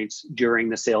of points during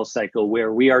the sales cycle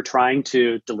where we are trying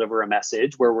to deliver a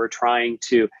message, where we're trying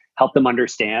to help them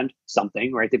understand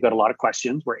something, right? They've got a lot of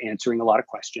questions. We're answering a lot of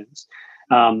questions.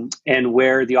 And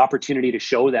where the opportunity to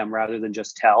show them rather than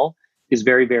just tell is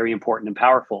very, very important and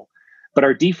powerful. But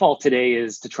our default today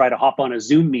is to try to hop on a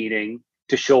Zoom meeting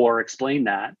to show or explain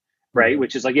that, right?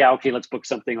 Which is like, yeah, okay, let's book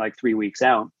something like 3 weeks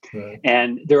out. Right.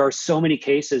 And there are so many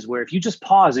cases where if you just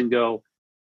pause and go,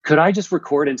 could I just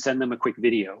record and send them a quick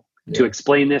video to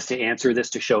explain this, to answer this,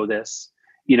 to show this?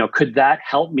 Could that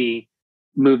help me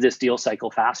move this deal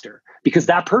cycle faster? Because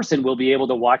that person will be able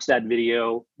to watch that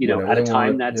video, at a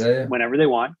time that's whenever they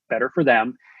want, better for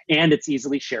them. And it's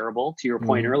easily shareable, to your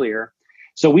point earlier.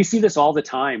 So we see this all the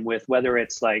time with whether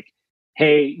it's like,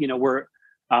 hey,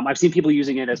 I've seen people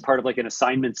using it as part of like an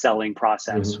assignment selling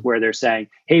process where they're saying,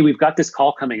 hey, we've got this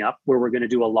call coming up where we're going to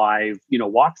do a live,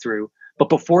 walkthrough. But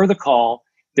before the call,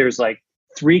 there's like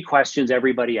 3 questions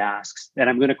everybody asks, and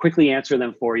I'm going to quickly answer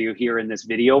them for you here in this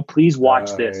video. Please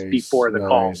watch this before the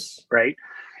call, right?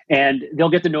 and they'll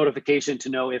get the notification to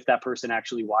know if that person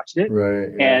actually watched it. Right.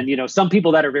 Yeah. And, some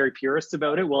people that are very purists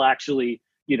about it will actually,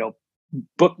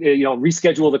 book,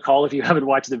 reschedule the call if you haven't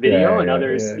watched the video, and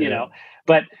others,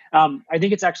 but I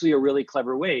think it's actually a really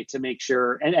clever way to make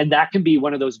sure, and that can be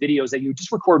one of those videos that you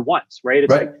just record once, right?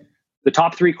 It's like the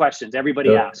top 3 questions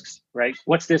everybody asks, right?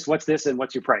 What's this, and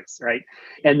what's your price, right?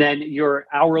 And then your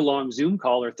hour-long Zoom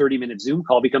call or 30-minute Zoom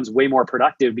call becomes way more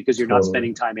productive because you're not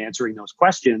spending time answering those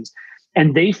questions.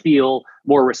 And they feel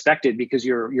more respected because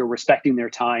you're respecting their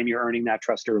time, you're earning that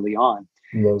trust early on.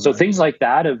 So things like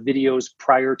that of videos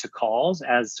prior to calls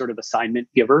as sort of assignment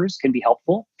givers can be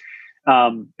helpful.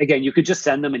 Again, you could just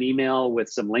send them an email with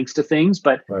some links to things,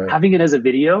 but having it as a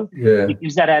video, it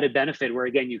gives that added benefit where,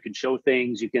 again, you can show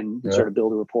things, you can sort of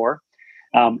build a rapport.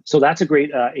 So that's a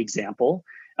great example.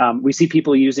 We see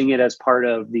people using it as part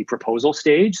of the proposal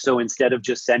stage. So instead of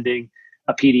just sending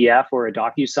a PDF or a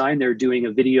DocuSign, they're doing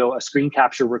a video, a screen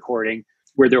capture recording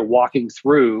where they're walking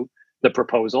through the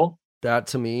proposal. That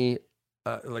to me,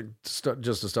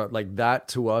 just to start, like that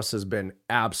to us has been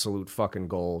absolute fucking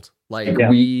gold. Like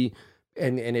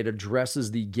and it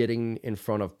addresses the getting in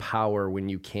front of power when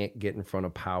you can't get in front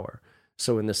of power.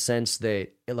 So in the sense that,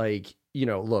 like,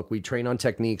 look, we train on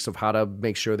techniques of how to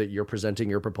make sure that you're presenting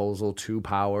your proposal to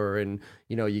power and,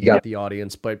 you get the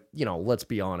audience. But, let's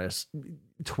be honest,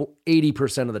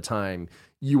 80% of the time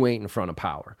you ain't in front of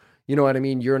power. You know what I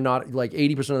mean? You're not, like,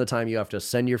 80% of the time you have to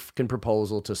send your fucking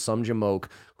proposal to some jamoke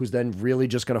who's then really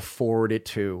just going to forward it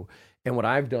to. And what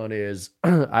I've done is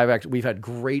we've had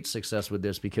great success with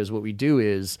this because what we do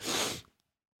is,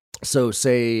 so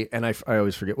say, and I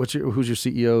always forget, who's your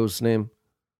CEO's name?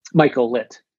 Michael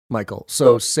Litt. Michael.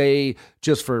 So say,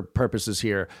 just for purposes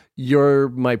here, you're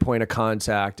my point of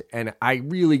contact and I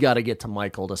really got to get to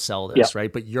Michael to sell this,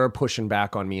 right? But you're pushing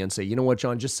back on me and say, you know what,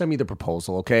 John, just send me the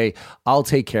proposal. Okay. I'll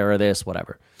take care of this,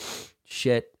 whatever.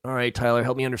 Shit. All right, Tyler,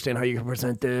 help me understand how you can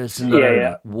present this.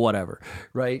 And whatever.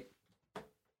 Right.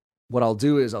 What I'll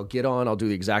do is I'll do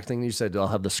the exact thing you said. I'll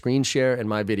have the screen share and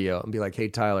my video and be like, hey,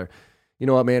 Tyler, you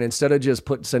know what, man, instead of just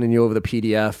sending you over the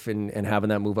PDF and having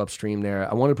that move upstream there,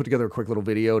 I wanted to put together a quick little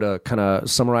video to kind of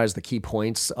summarize the key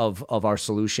points of our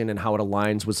solution and how it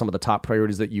aligns with some of the top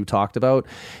priorities that you talked about.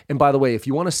 And by the way, if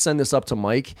you want to send this up to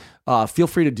Mike, feel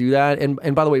free to do that.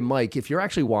 And by the way, Mike, if you're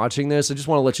actually watching this, I just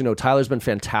want to let you know, Tyler's been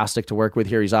fantastic to work with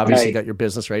here. He's obviously got your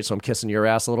business, right? So I'm kissing your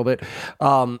ass a little bit.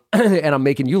 And I'm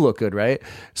making you look good, right?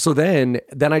 So then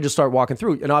I just start walking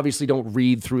through, and obviously don't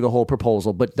read through the whole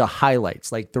proposal, but the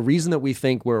highlights, like the reason that we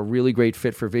think we're a really great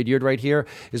fit for Vidyard right here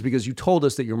is because you told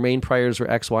us that your main priorities were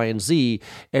X, Y, and Z,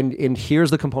 and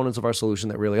here's the components of our solution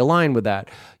that really align with that.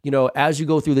 As you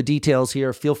go through the details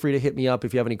here, feel free to hit me up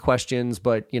if you have any questions,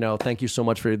 but thank you so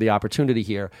much for the opportunity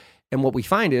here. And what we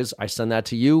find is I send that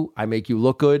to you. I make you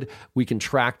look good. We can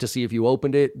track to see if you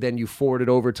opened it. Then you forward it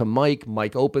over to Mike.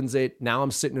 Mike opens it. Now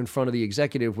I'm sitting in front of the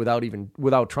executive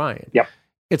without trying. Yep.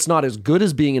 It's not as good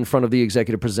as being in front of the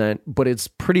executive present, but it's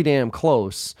pretty damn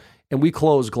close. And we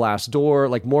closed Glassdoor,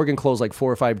 like Morgan closed like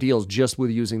 4 or 5 deals just with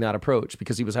using that approach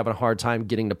because he was having a hard time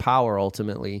getting to power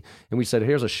ultimately. And we said,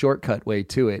 here's a shortcut way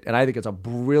to it. And I think it's a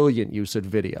brilliant use of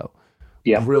video.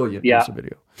 Yeah. Brilliant use of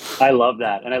video. I love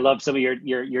that. And I love some of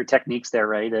your techniques there,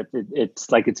 right?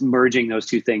 It's like it's merging those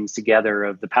two things together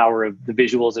of the power of the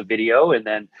visuals of video and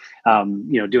then,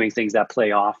 doing things that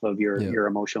play off of your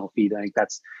emotional feed. I think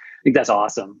that's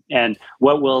awesome. And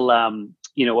what we'll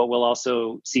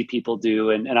also see people do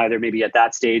and either maybe at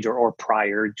that stage or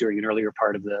prior during an earlier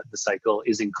part of the cycle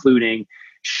is including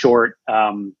short,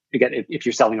 again, if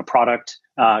you're selling a product,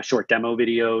 short demo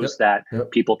videos that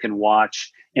people can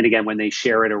watch. And again, when they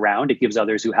share it around, it gives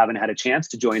others who haven't had a chance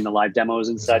to join the live demos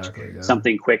and such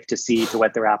something quick to see, to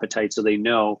whet their appetite so they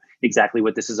know exactly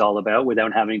what this is all about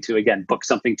without having to, again, book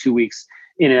something 2 weeks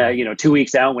 2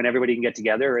 weeks out when everybody can get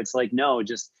together. It's like, no,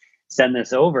 just send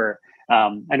this over.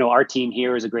 I know our team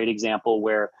here is a great example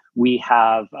where we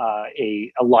have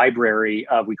a library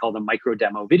of, we call them micro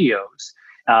demo videos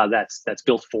that's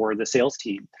built for the sales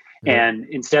team. And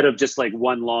instead of just like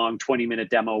one long 20-minute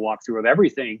demo walkthrough of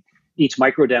everything, each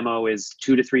micro demo is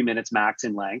 2 to 3 minutes max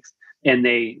in length. And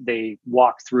they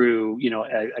walk through,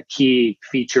 a key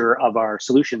feature of our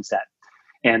solution set.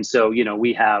 And so,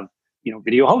 we have,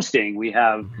 video hosting, we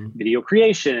have video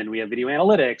creation, we have video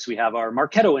analytics, we have our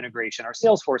Marketo integration, our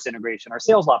Salesforce integration, our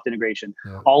SalesLoft integration.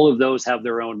 All of those have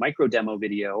their own micro demo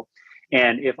video.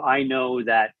 And if I know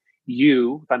that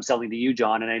if I'm selling to you,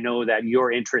 John, and I know that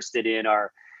you're interested in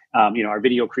our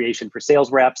video creation for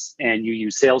sales reps and you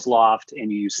use SalesLoft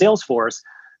and you use Salesforce,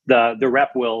 the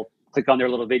rep will click on their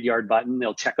little Vidyard button.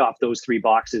 They'll check off those 3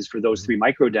 boxes for those 3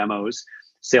 micro demos.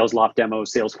 SalesLoft demo,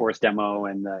 Salesforce demo,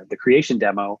 and the creation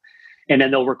demo. And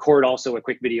then they'll record also a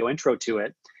quick video intro to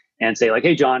it and say like,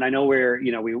 hey, John, I know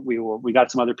we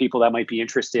got some other people that might be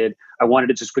interested. I wanted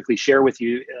to just quickly share with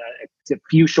you a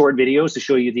few short videos to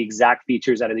show you the exact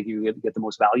features that I think you get the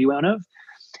most value out of,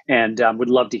 and would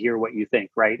love to hear what you think,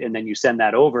 right? And then you send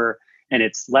that over, and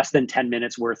it's less than 10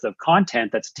 minutes worth of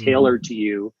content that's tailored to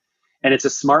you. And it's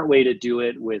a smart way to do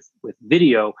it with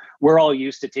video. We're all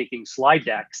used to taking slide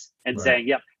decks and saying,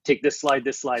 yep, take this slide,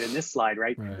 and this slide,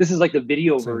 right? This is like the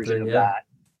video version of that.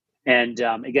 And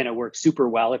again, it works super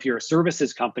well. If you're a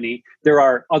services company, there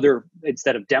are other,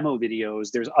 instead of demo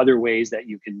videos, there's other ways that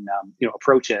you can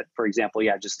approach it. For example,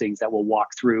 just things that will walk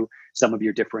through some of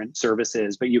your different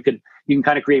services. But you can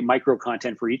kind of create micro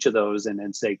content for each of those and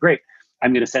then say, great,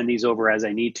 I'm going to send these over as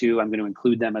I need to. I'm going to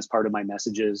include them as part of my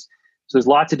messages. So there's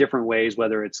lots of different ways,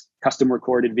 whether it's custom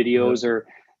recorded videos or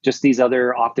just these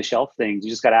other off the shelf things.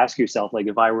 You just got to ask yourself, like,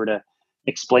 if I were to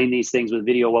explain these things with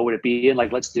video, what would it be? And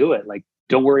like, let's do it. Like,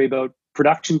 don't worry about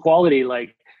production quality.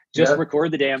 Like, just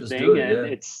record the damn thing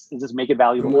it's just make it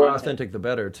valuable. The more authentic, the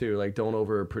better too. Like, don't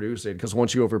overproduce it, because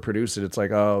once you overproduce it, it's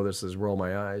like, oh, this is roll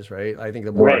my eyes, right? I think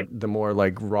the more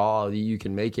like raw you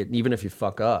can make it, even if you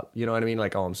fuck up, you know what I mean?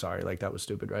 Like, oh, I'm sorry, like that was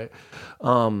stupid, right?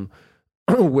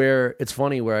 Where it's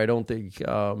funny, where I don't think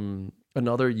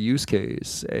another use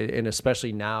case, and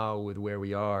especially now with where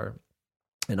we are,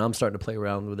 and I'm starting to play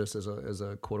around with this as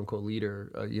a quote unquote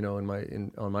leader,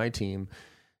 on my team,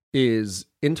 is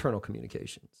internal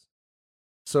communications.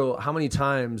 So how many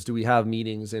times do we have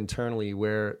meetings internally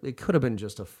where it could have been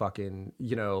just a fucking,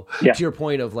 to your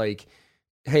point of like,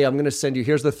 hey, I'm going to send you,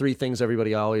 here's the 3 things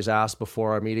everybody always asks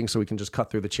before our meeting, so we can just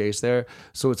cut through the chase there.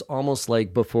 So it's almost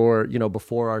like before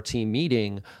our team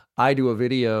meeting, I do a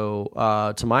video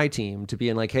to my team to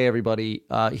being like, hey, everybody,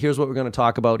 here's what we're going to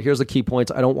talk about. Here's the key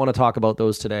points. I don't want to talk about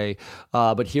those today,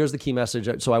 but here's the key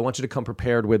message. So I want you to come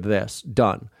prepared with this.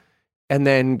 Done. And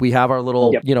then we have our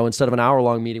little, instead of an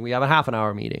hour-long meeting, we have a half an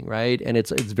hour meeting, right? And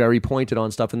it's very pointed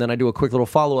on stuff. And then I do a quick little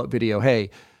follow-up video. Hey,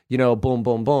 boom,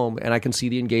 boom, boom. And I can see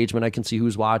the engagement. I can see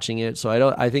who's watching it.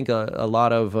 So I think a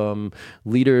lot of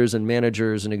leaders and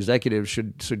managers and executives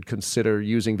should consider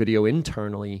using video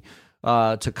internally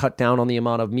to cut down on the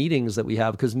amount of meetings that we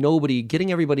have, because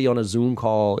getting everybody on a Zoom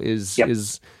call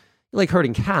is like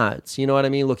herding cats, you know what I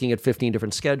mean? Looking at 15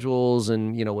 different schedules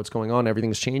and, what's going on.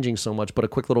 Everything's changing so much, but a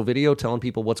quick little video telling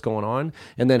people what's going on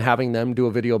and then having them do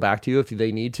a video back to you if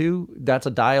they need to, that's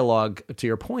a dialogue. To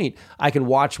your point, I can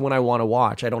watch when I want to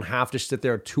watch. I don't have to sit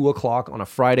there at 2:00 on a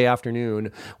Friday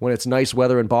afternoon when it's nice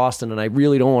weather in Boston and I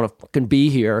really don't want to fucking be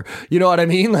here. You know what I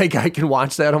mean? Like, I can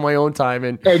watch that on my own time.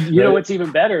 And you know what's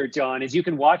even better, John, is you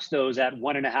can watch those at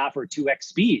 1.5 or 2x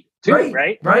speed too,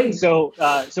 right? So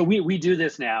we do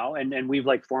this now, and we've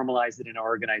like formalized it in our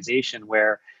organization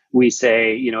where we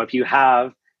say, if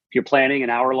you're planning an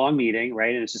hour-long meeting,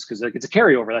 right, and it's just because it's a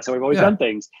carryover, that's how we've always done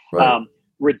things.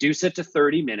 Reduce it to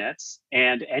 30 minutes,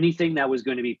 and anything that was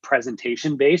going to be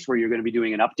presentation based, where you're going to be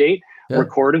doing an update,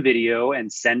 record a video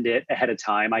and send it ahead of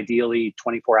time, ideally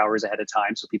 24 hours ahead of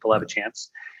time, so people have a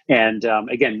chance. And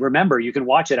again, remember, you can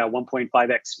watch it at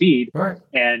 1.5x speed,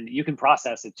 and you can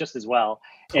process it just as well.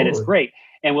 And it's great.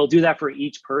 And we'll do that for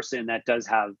each person that does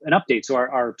have an update. So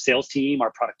our sales team,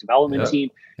 our product development team,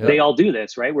 they all do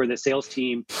this, right? Where the sales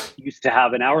team used to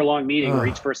have an hour-long meeting where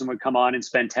each person would come on and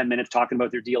spend 10 minutes talking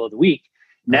about their deal of the week.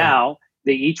 Now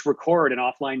they each record an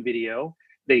offline video.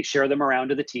 They share them around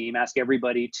to the team, ask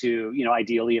everybody to,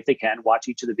 ideally, if they can, watch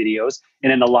each of the videos.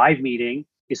 And then the live meeting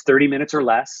is 30 minutes or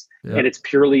less, and it's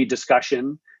purely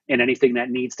discussion and anything that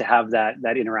needs to have that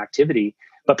interactivity.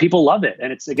 But people love it.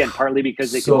 And it's, again, partly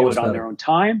because they can do it on their own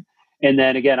time. And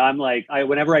then again, I'm like,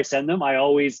 whenever I send them, I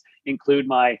always include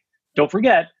don't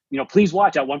forget, please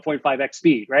watch at 1.5x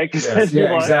speed, right? Because people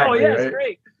are like, it's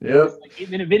great. It's like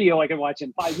 8-minute video I can watch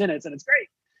in 5 minutes, and it's great.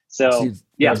 So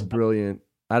that's brilliant.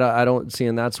 I don't see,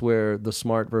 and that's where the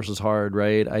smart versus hard,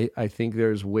 right? I think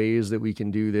there's ways that we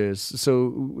can do this.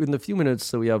 So in the few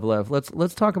minutes that we have left,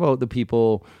 let's talk about the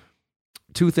people.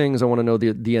 2 things I want to know: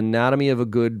 the anatomy of a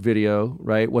good video,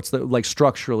 right? What's the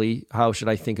structurally? How should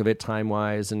I think of it, time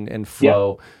wise and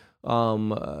flow?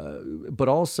 But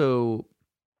also,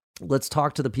 let's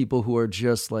talk to the people who are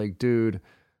just like, dude,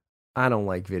 I don't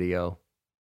like video.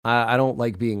 I don't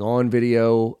like being on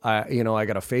video. I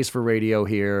got a face for radio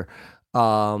here.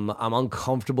 I'm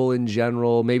uncomfortable in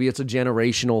general. Maybe it's a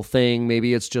generational thing.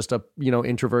 Maybe it's just a,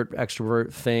 introvert,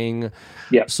 extrovert thing.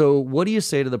 Yeah. So what do you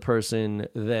say to the person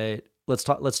that, let's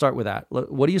start with that.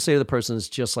 What do you say to the person that's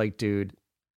just like, dude,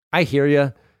 I hear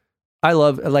you. I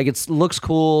love, like, looks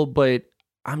cool, but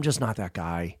I'm just not that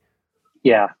guy.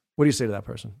 Yeah. What do you say to that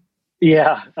person?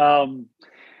 Yeah.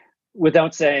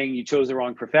 Without saying you chose the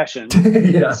wrong profession.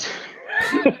 Yeah.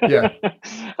 Yeah.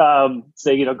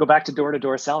 So, go back to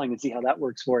door selling and see how that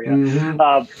works for you.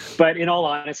 Mm-hmm. But in all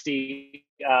honesty,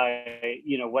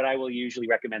 what I will usually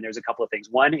recommend, there's a couple of things.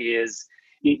 One is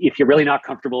if you're really not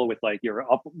comfortable with like you're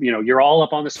up, you're all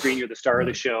up on the screen, you're the star of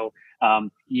the show.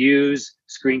 Use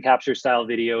screen capture style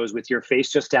videos with your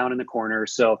face just down in the corner,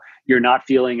 so you're not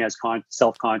feeling as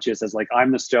self-conscious as like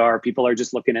I'm the star. People are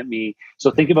just looking at me.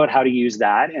 So think about how to use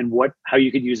that and how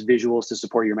you could use visuals to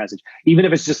support your message, even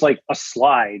if it's just like a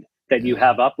slide that you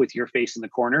have up with your face in the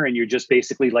corner and you're just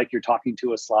basically like you're talking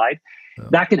to a slide.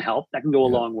 That can help. That can go a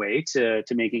long way to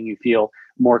making you feel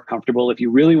more comfortable. If you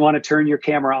really want to turn your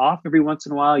camera off every once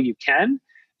in a while, you can,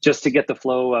 just to get the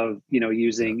flow of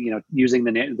using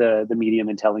the medium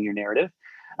and telling your narrative.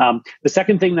 The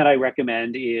second thing that I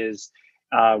recommend is,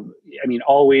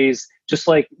 always, just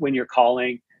like when you're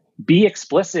calling, be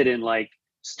explicit in like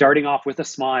starting off with a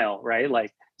smile, right?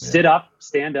 Like sit up,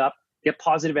 stand up, get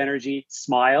positive energy,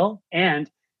 smile, and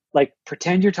like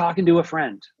pretend you're talking to a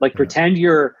friend. Like pretend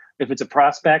if it's a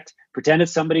prospect, pretend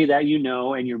it's somebody that you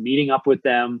know and you're meeting up with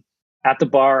them at the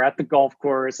bar, at the golf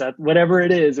course, at whatever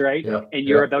it is, right? Yeah. And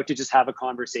you're about to just have a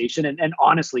conversation and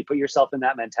honestly put yourself in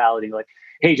that mentality. Like,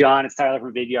 hey, John, it's Tyler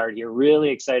from Vidyard here. Really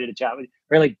excited to chat with you.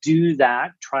 Right? Like do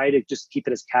that. Try to just keep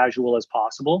it as casual as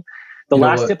possible. The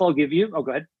last tip I'll give you. Oh,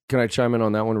 go ahead. Can I chime in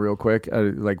on that one real quick? A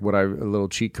little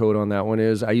cheat code on that one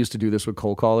is I used to do this with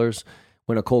cold callers.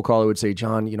 When a cold caller would say,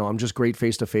 John, I'm just great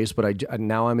face to face, but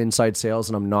now I'm inside sales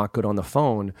and I'm not good on the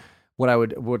phone. What I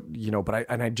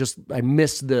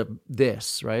missed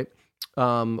this, right?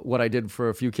 What I did for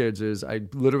a few kids is I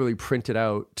literally printed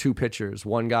out 2 pictures,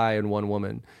 one guy and one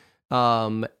woman,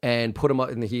 and put them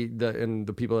up in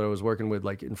the people that I was working with,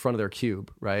 like in front of their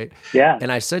cube, right? Yeah. And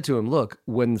I said to him, look,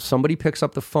 when somebody picks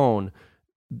up the phone,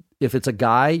 if it's a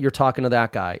guy, you're talking to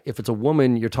that guy. If it's a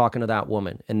woman, you're talking to that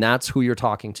woman. And that's who you're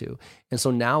talking to. And so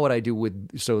now what I do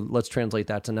so let's translate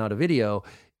that to now to video.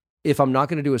 If I'm not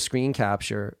going to do a screen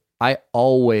capture, I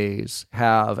always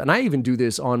have, and I even do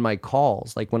this on my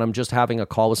calls. Like when I'm just having a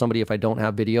call with somebody, if I don't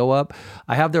have video up,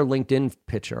 I have their LinkedIn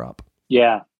picture up.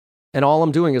 Yeah. And all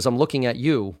I'm doing is I'm looking at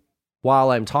you while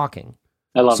I'm talking.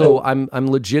 I love it. So I'm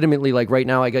legitimately, like right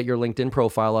now I got your LinkedIn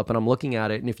profile up and I'm looking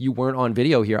at it. And if you weren't on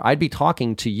video here, I'd be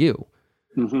talking to you.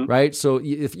 Mm-hmm. Right. So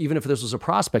even if this was a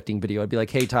prospecting video, I'd be like,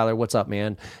 hey, Tyler, what's up,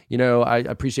 man? I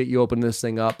appreciate you opening this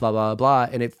thing up, blah, blah, blah.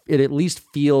 And it at least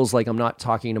feels like I'm not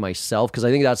talking to myself, because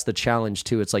I think that's the challenge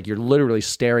too. It's like you're literally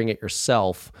staring at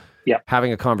yourself,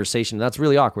 having a conversation. That's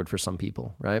really awkward for some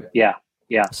people. Right. Yeah.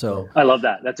 Yeah. So I love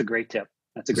that. That's a great tip.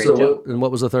 Tip. And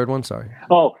what was the third one? Sorry.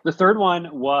 Oh, the third one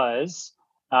was,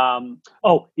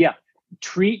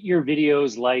 treat your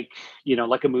videos like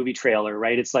a movie trailer,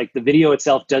 right? It's like the video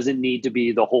itself doesn't need to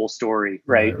be the whole story,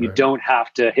 right? You don't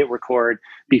have to hit record,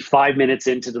 be 5 minutes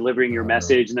into delivering your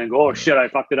message and then go, oh shit, I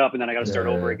fucked it up. And then I got to start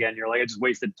over again. You're like, I just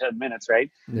wasted 10 minutes,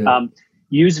 right? Yeah.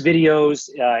 Use videos.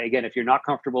 Again, if you're not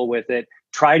comfortable with it,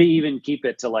 try to even keep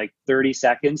it to like 30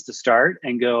 seconds to start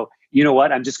and go, you know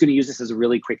what? I'm just going to use this as a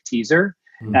really quick teaser.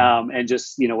 And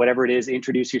just, whatever it is,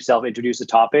 introduce yourself, introduce a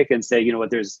topic and say,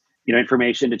 there's,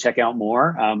 information to check out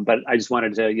more. But I just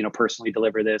wanted to, personally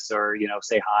deliver this or,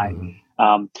 say hi. So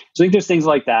I think there's things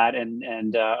like that.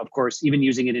 And of course, even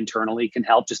using it internally can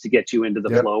help just to get you into the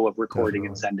flow of recording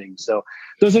and sending. So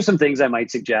those are some things I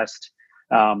might suggest.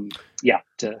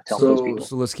 To help those people.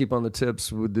 So let's keep on the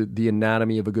tips with the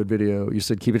anatomy of a good video. You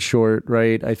said keep it short,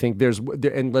 right? I think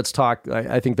and let's talk,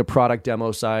 I think the product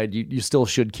demo side, you still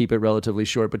should keep it relatively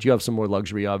short, but you have some more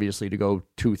luxury, obviously, to go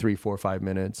 2, 3, 4, 5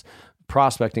 minutes.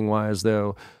 Prospecting wise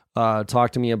though,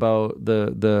 talk to me about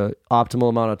the optimal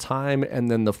amount of time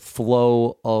and then the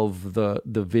flow of the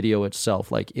video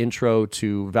itself, like intro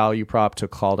to value prop to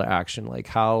call to action, like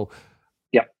how...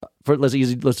 Yeah. Let's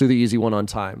do the easy one on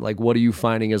time. Like, what are you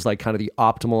finding is like kind of the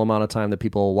optimal amount of time that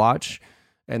people will watch?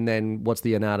 And then what's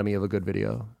the anatomy of a good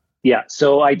video? Yeah.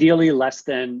 So ideally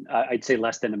I'd say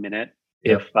less than a minute.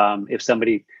 Yep. If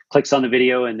somebody clicks on the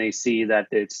video and they see that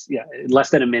it's less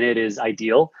than a minute is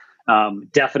ideal.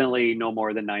 Definitely no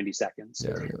more than 90 seconds.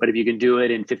 Yeah. But if you can do it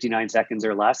in 59 seconds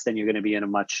or less, then you're going to be in a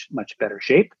much, much better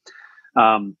shape.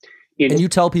 And you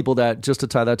tell people that, just to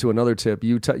tie that to another tip,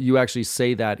 you actually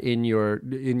say that in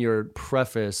your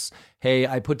preface, hey,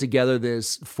 I put together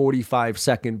this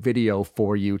 45-second video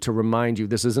for you to remind you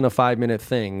this isn't a 5-minute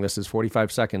thing. This is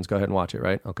 45 seconds. Go ahead and watch it,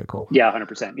 right? Okay, cool. Yeah,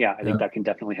 100%. Yeah, I think that can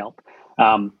definitely help.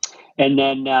 And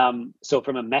then, so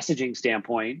from a messaging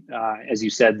standpoint, as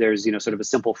you said, there's, sort of a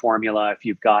simple formula. If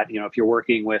you've got, if you're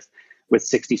working with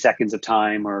 60 seconds of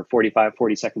time or 40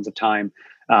 seconds of time,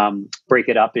 break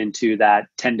it up into that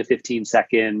 10 to 15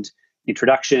 second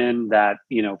introduction, that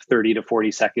 30 to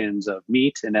 40 seconds of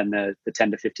meat, and then the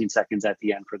 10 to 15 seconds at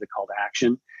the end for the call to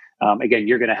action. Again,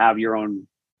 you're going to have your own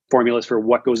formulas for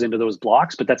what goes into those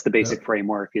blocks, but that's the basic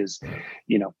framework is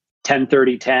 10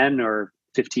 30 10 or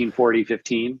 15 40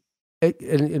 15.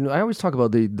 And I always talk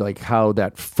about how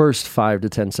that first 5 to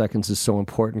 10 seconds is so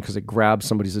important because it grabs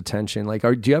somebody's attention.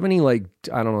 Do you have any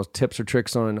tips or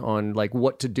tricks on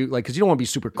what to do? Because you don't want to be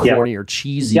super corny or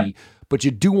cheesy, but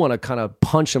you do want to kind of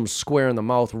punch them square in the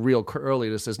mouth real early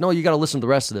that says, no, you got to listen to the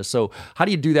rest of this. So how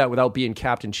do you do that without being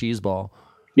Captain Cheeseball?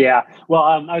 Yeah, well,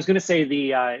 I was going to say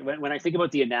when I think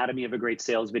about the anatomy of a great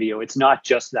sales video, it's not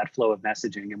just that flow of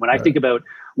messaging. And when I think about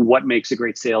what makes a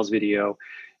great sales video,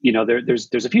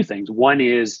 there's a few things. One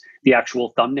is the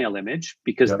actual thumbnail image,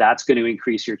 because that's going to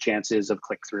increase your chances of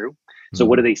click through. So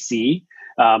what do they see?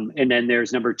 And then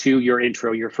there's number 2, your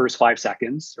intro, your first 5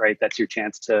 seconds, right? That's your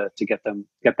chance to get them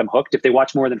hooked. If they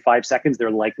watch more than 5 seconds,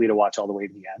 they're likely to watch all the way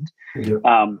to the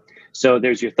end. So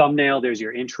there's your thumbnail, there's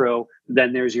your intro,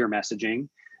 then there's your messaging.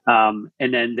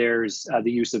 And then there's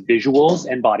the use of visuals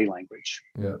and body language,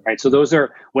 right? So those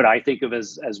are what I think of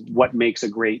as what makes a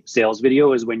great sales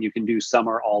video, is when you can do some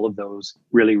or all of those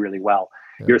really, really well.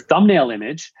 Your thumbnail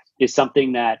image is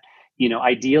something that,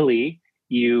 ideally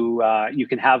you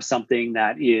can have something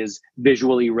that is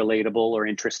visually relatable or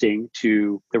interesting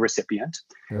to the recipient.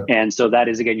 And so that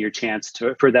is, again, your chance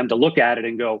for them to look at it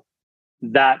and go,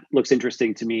 that looks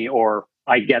interesting to me, or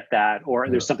I get that, or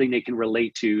there's something they can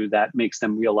relate to that makes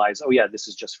them realize, oh yeah, this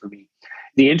is just for me.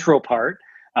 The intro part,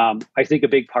 I think a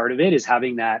big part of it is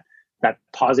having that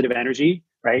positive energy,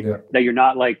 right? That you're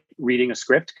not like reading a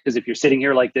script, because if you're sitting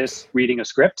here like this reading a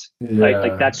script,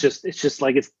 like that's it's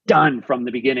like it's done from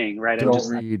the beginning, right? Don't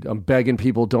read. I'm begging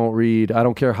people, don't read. I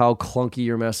don't care how clunky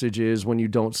your message is when you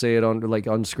don't say it on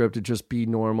unscripted. Just be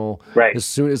normal. Right.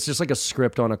 It's just like a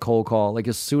script on a cold call. Like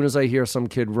as soon as I hear some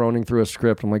kid roaning through a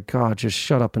script, I'm like, God, just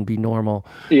shut up and be normal.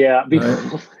 Yeah.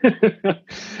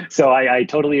 So I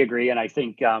totally agree, and I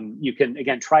think you can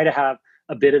again try to have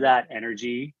a bit of that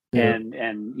energy. And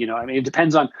it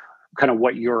depends on kind of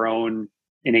what your own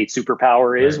innate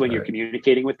superpower is when you're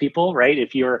communicating with people, right?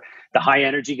 If you're the high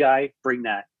energy guy, bring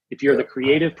that. If you're the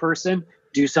creative person,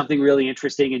 do something really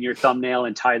interesting in your thumbnail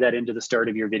and tie that into the start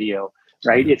of your video,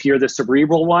 right? If you're the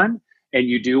cerebral one and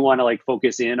you do want to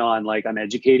focus in on I'm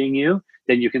educating you,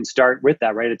 then you can start with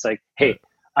that, right? It's like, hey,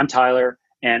 I'm Tyler,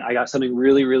 and I got something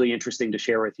really, really interesting to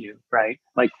share with you, right?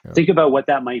 Think about what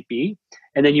that might be.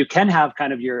 And then you can have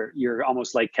kind of your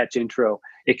almost like catch intro.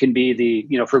 It can be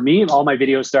for me, all my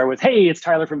videos start with, hey, it's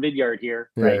Tyler from Vidyard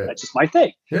here, right? That's just my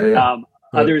thing.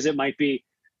 Others, it might be,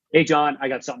 hey, John, I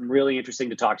got something really interesting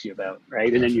to talk to you about,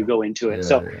 right? And then you go into it.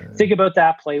 Think about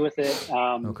that, play with it.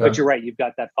 But you're right, you've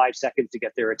got that 5 seconds to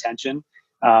get their attention.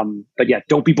 But yeah,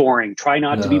 don't be boring. Try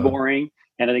not to be boring.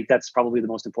 And I think that's probably the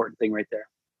most important thing right there.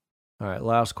 All right,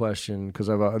 last question, because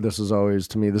this is always,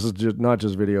 to me, this is not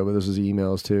just video, but this is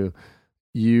emails too.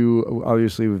 You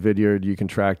obviously with Vidyard, you can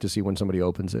track to see when somebody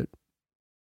opens it.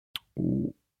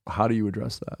 How do you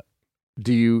address that?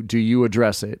 Do you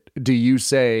address it? Do you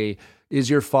say, is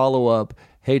your follow-up,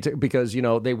 hey, because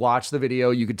they watched the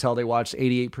video, you could tell they watched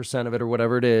 88% of it or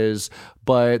whatever it is,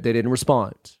 but they didn't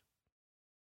respond.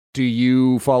 Do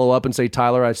you follow up and say,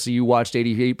 Tyler, I see you watched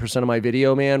 88% of my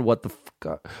video, man. What the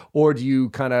fuck? Or do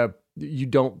you you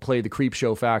don't play the creep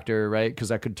show factor, right? Because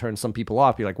that could turn some people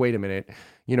off. You're like, wait a minute,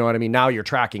 you know what I mean? Now you're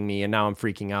tracking me and now I'm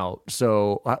freaking out.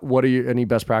 So what are any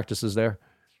best practices there?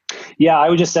 Yeah, I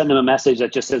would just send them a message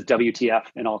that just says WTF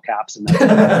in all caps. And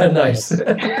nice.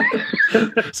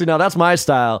 See, now that's my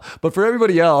style, but for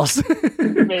everybody else,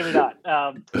 maybe not.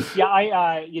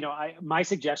 My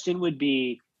suggestion would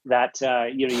be that,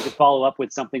 you could follow up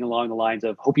with something along the lines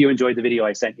of, hope you enjoyed the video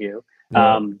I sent you.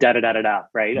 Right? Gotcha.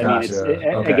 I mean,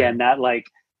 it's again, that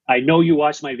I know you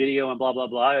watched my video and blah, blah,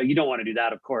 blah. You don't want to do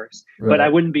that, of course, but I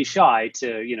wouldn't be shy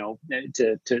to,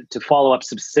 to follow up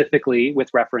specifically with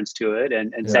reference to it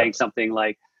and saying something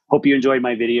like, hope you enjoyed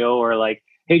my video, or like,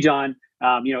 hey, John,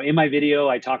 in my video,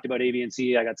 I talked about A, B, and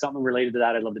C. I got something related to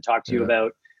that I'd love to talk to you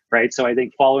about. Right. So I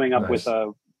think following up with,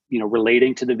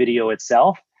 relating to the video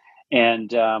itself.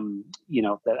 And,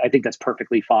 I think that's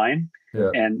perfectly fine.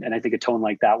 And I think a tone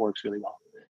like that works really well.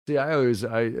 See, I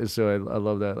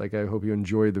love that. Like, I hope you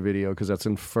enjoyed the video, because that's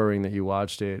inferring that you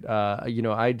watched it. I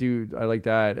like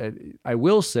that. I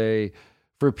will say,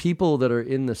 for people that are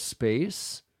in the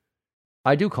space,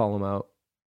 I do call them out.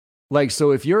 Like,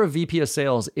 so if you're a VP of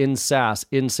sales in SaaS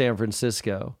in San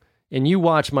Francisco and you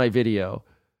watch my video,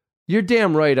 you're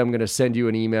damn right I'm going to send you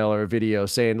an email or a video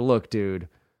saying, look, dude,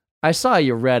 I saw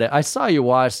you read it. I saw you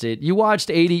watched it. You watched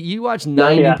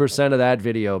 90% of that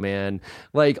video, man.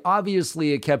 Like,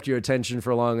 obviously it kept your attention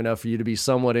for long enough for you to be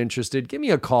somewhat interested. Give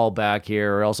me a call back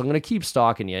here, or else I'm going to keep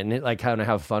stalking you and like kind of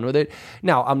have fun with it.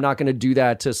 Now, I'm not going to do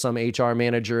that to some HR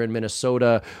manager in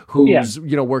Minnesota who's,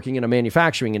 working in a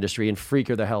manufacturing industry and freak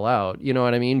her the hell out. You know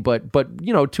what I mean? But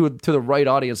to the right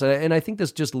audience. And I think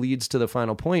this just leads to the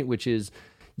final point, which is,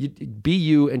 you be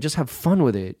you and just have fun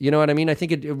with it. You know what I mean? I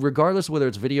think regardless of whether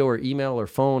it's video or email or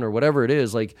phone or whatever it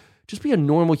is, like, just be a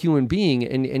normal human being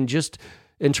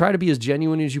and try to be as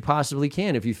genuine as you possibly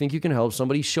can. If you think you can help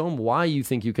somebody, show them why you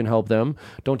think you can help them.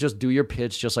 Don't just do your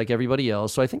pitch just like everybody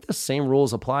else. So I think the same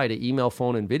rules apply to email,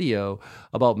 phone, and video.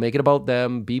 About make it about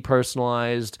them, be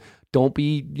personalized. Don't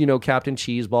be, Captain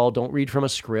Cheeseball. Don't read from a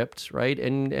script, right?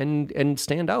 And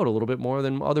stand out a little bit more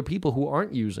than other people who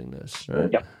aren't using this,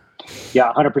 right? Yep.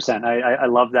 Yeah, 100%. I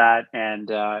love that. And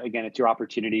again, it's your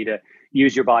opportunity to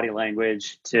use your body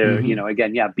language to,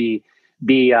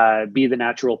 be the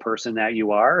natural person that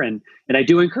you are. And I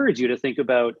do encourage you to think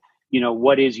about,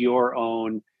 what is your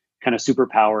own kind of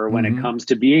superpower when it comes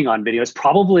to being on video. It's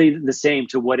probably the same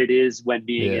to what it is when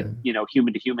being in,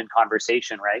 human to human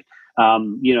conversation, right?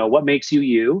 What makes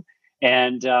you,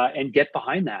 and get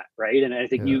behind that, right? And I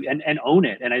think you own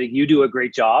it. And I think you do a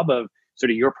great job of sort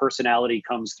of your personality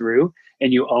comes through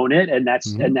and you own it, and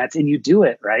and you do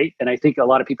it, right? And I think a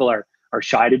lot of people are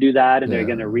shy to do that, and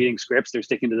they're reading scripts, they're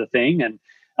sticking to the thing. And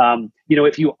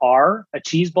if you are a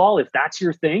cheese ball, if that's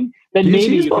your thing, then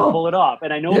maybe you can pull it off.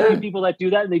 And I know a few people that do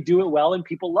that, and they do it well, and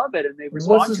people love it, and they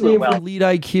respond to it well. Lead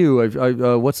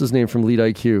IQ. What's his name from Lead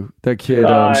IQ? That kid,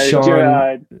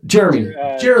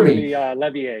 Jeremy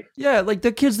Levier. Yeah, like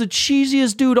that kid's the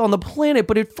cheesiest dude on the planet,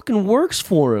 but it fucking works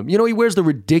for him. He wears the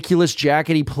ridiculous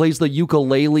jacket, he plays the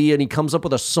ukulele, and he comes up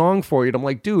with a song for you. And I'm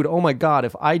like, dude, oh my God,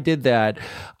 if I did that,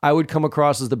 I would come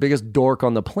across as the biggest dork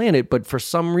on the planet. But for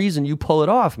some reason, you pull it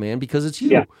off, man, because it's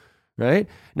you. Yeah. Right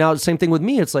now, same thing with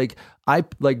me. It's like, I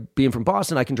like being from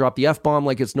Boston, I can drop the F-bomb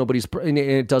like it's nobody's, and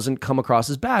it doesn't come across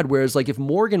as bad. Whereas like if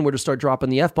Morgan were to start dropping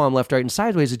the F-bomb left, right, and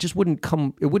sideways, it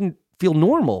wouldn't feel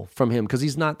normal from him because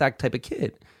he's not that type of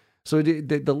kid. So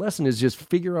the lesson is just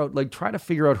try to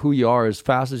figure out who you are as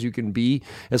fast as you can be,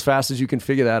 as fast as you can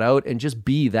figure that out, and just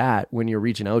be that when you're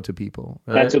reaching out to people.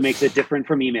 Right? That's what makes it different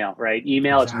from email, right?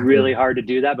 Email, It's really hard to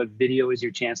do that, but video is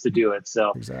your chance to do it.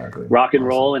 So rock and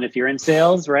roll. And if you're in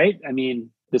sales, right? I mean,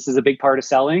 this is a big part of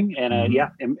selling, and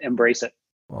embrace it.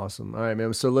 Awesome. All right,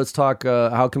 man. So let's talk,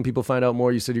 how can people find out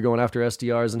more? You said you're going after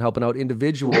SDRs and helping out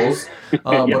individuals,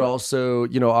 but also,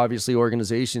 obviously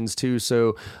organizations too.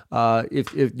 So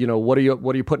if what are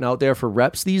you putting out there for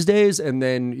reps these days? And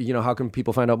then, how can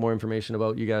people find out more information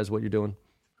about you guys, what you're doing?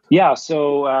 Yeah.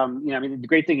 So, the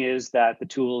great thing is that the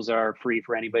tools are free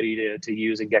for anybody to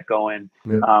use and get going.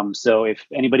 Yeah. So if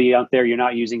anybody out there, you're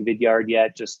not using Vidyard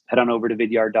yet, just head on over to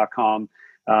vidyard.com.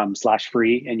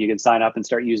 /free, and you can sign up and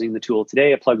start using the tool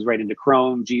today. It plugs right into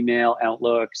Chrome, Gmail,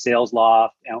 Outlook,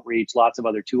 SalesLoft, Outreach, lots of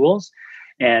other tools,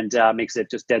 and makes it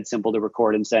just dead simple to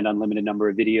record and send unlimited number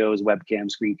of videos, webcam,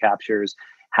 screen captures.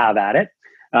 Have at it.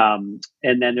 And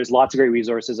then there's lots of great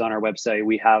resources on our website.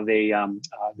 We have the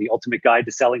ultimate guide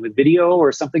to selling with video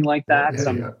or something like that,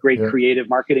 great creative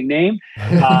marketing name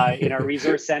in our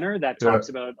resource center that talks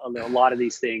about a lot of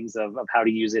these things of how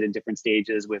to use it in different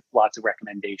stages with lots of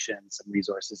recommendations and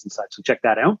resources and such. So check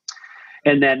that out.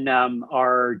 And then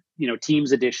our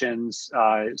Teams editions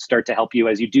start to help you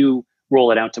as you do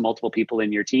roll it out to multiple people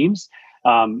in your teams.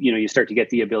 You start to get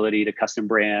the ability to custom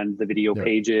brand the video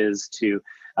pages, to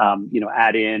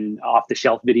add in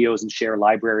off-the-shelf videos and share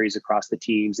libraries across the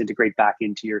teams, integrate back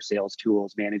into your sales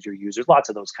tools, manage your users, lots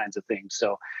of those kinds of things.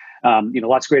 So,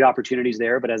 lots of great opportunities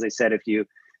there. But as I said, if you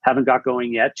haven't got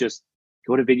going yet, just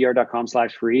go to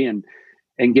vidyard.com/free and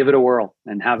give it a whirl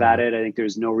and have at it. I think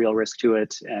there's no real risk to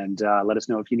it. And let us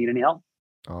know if you need any help.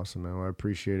 Awesome, man. I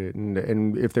appreciate it.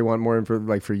 And if they want more info,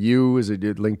 like for you, is it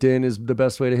LinkedIn is the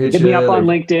best way to hit you? Hit me up on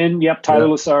LinkedIn. Yep. Tyler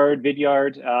Lessard,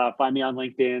 Vidyard. Find me on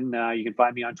LinkedIn. You can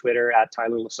find me on Twitter at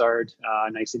Tyler Lessard.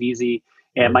 Nice and easy.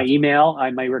 And my email,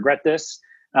 I might regret this.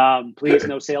 Please,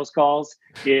 no sales calls,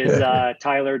 is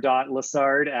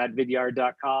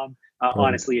tyler.lessard@vidyard.com.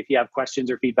 Honestly, if you have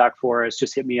questions or feedback for us,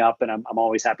 just hit me up, and I'm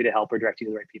always happy to help or direct you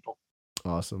to the right people.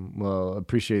 Awesome. Well,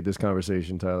 appreciate this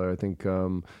conversation, Tyler. I think,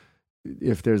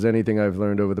 if there's anything I've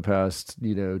learned over the past,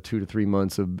 2 to 3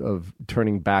 months of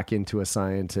turning back into a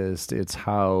scientist, it's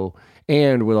how,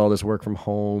 and with all this work from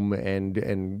home and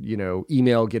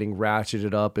email getting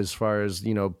ratcheted up as far as,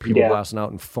 people blasting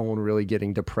out and phone really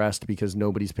getting depressed because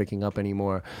nobody's picking up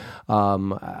anymore.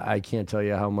 I can't tell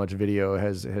you how much video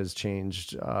has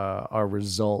changed our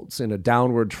results in a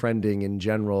downward trending in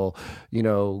general,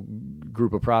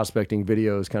 group of prospecting.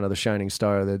 Video is kind of the shining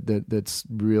star that's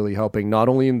really helping, not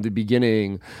only in the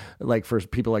beginning, like for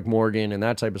people like Morgan and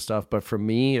that type of stuff, but for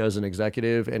me as an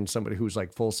executive and somebody who's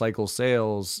like full cycle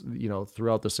sales,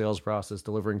 throughout the sales process,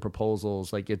 delivering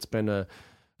proposals, like it's been a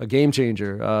game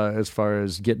changer as far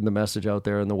as getting the message out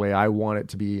there and the way I want it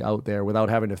to be out there without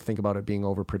having to think about it being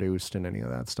overproduced and any of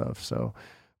that stuff. So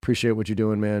appreciate what you're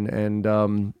doing, man. And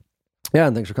and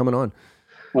thanks for coming on.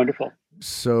 Wonderful.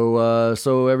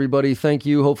 So everybody, thank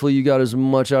you. Hopefully you got as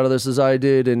much out of this as I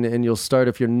did, and you'll start,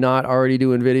 if you're not already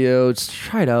doing video, just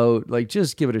try it out. Like,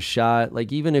 just give it a shot.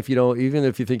 Like, even if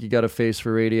you think you got a face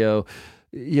for radio,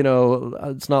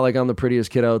 it's not like I'm the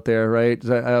prettiest kid out there, right?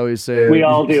 I always say we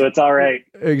all do. It's all right.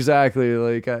 Exactly.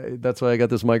 Like that's why I got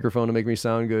this microphone to make me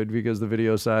sound good, because the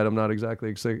video side I'm not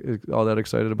exactly all that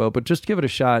excited about. But just give it a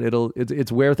shot.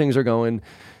 It's where things are going.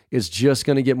 It's just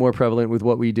going to get more prevalent with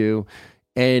what we do.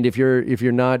 And if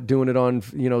you're not doing it on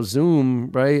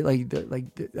Zoom, right? Like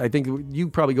I think you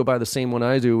probably go by the same one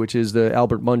I do, which is the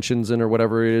Albert Munchausen or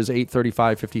whatever it is,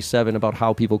 835-57, about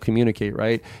how people communicate,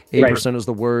 right? 8% is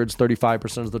the words,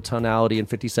 35% is the tonality, and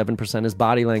 57% is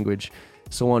body language.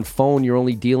 So on phone, you're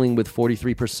only dealing with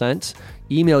 43%.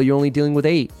 Email, you're only dealing with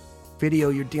 8. Video,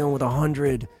 you're dealing with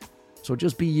 100. So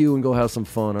just be you and go have some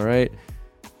fun, all right?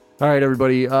 All right,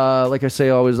 everybody. Like I say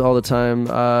always, all the time,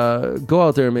 go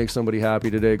out there and make somebody happy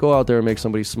today. Go out there and make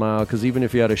somebody smile, because even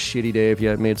if you had a shitty day, if you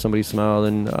had made somebody smile,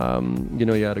 then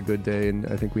you had a good day. And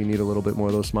I think we need a little bit more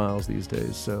of those smiles these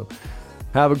days. So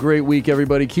have a great week,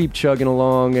 everybody. Keep chugging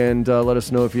along, and let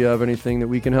us know if you have anything that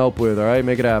we can help with. All right,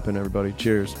 make it happen, everybody.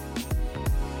 Cheers.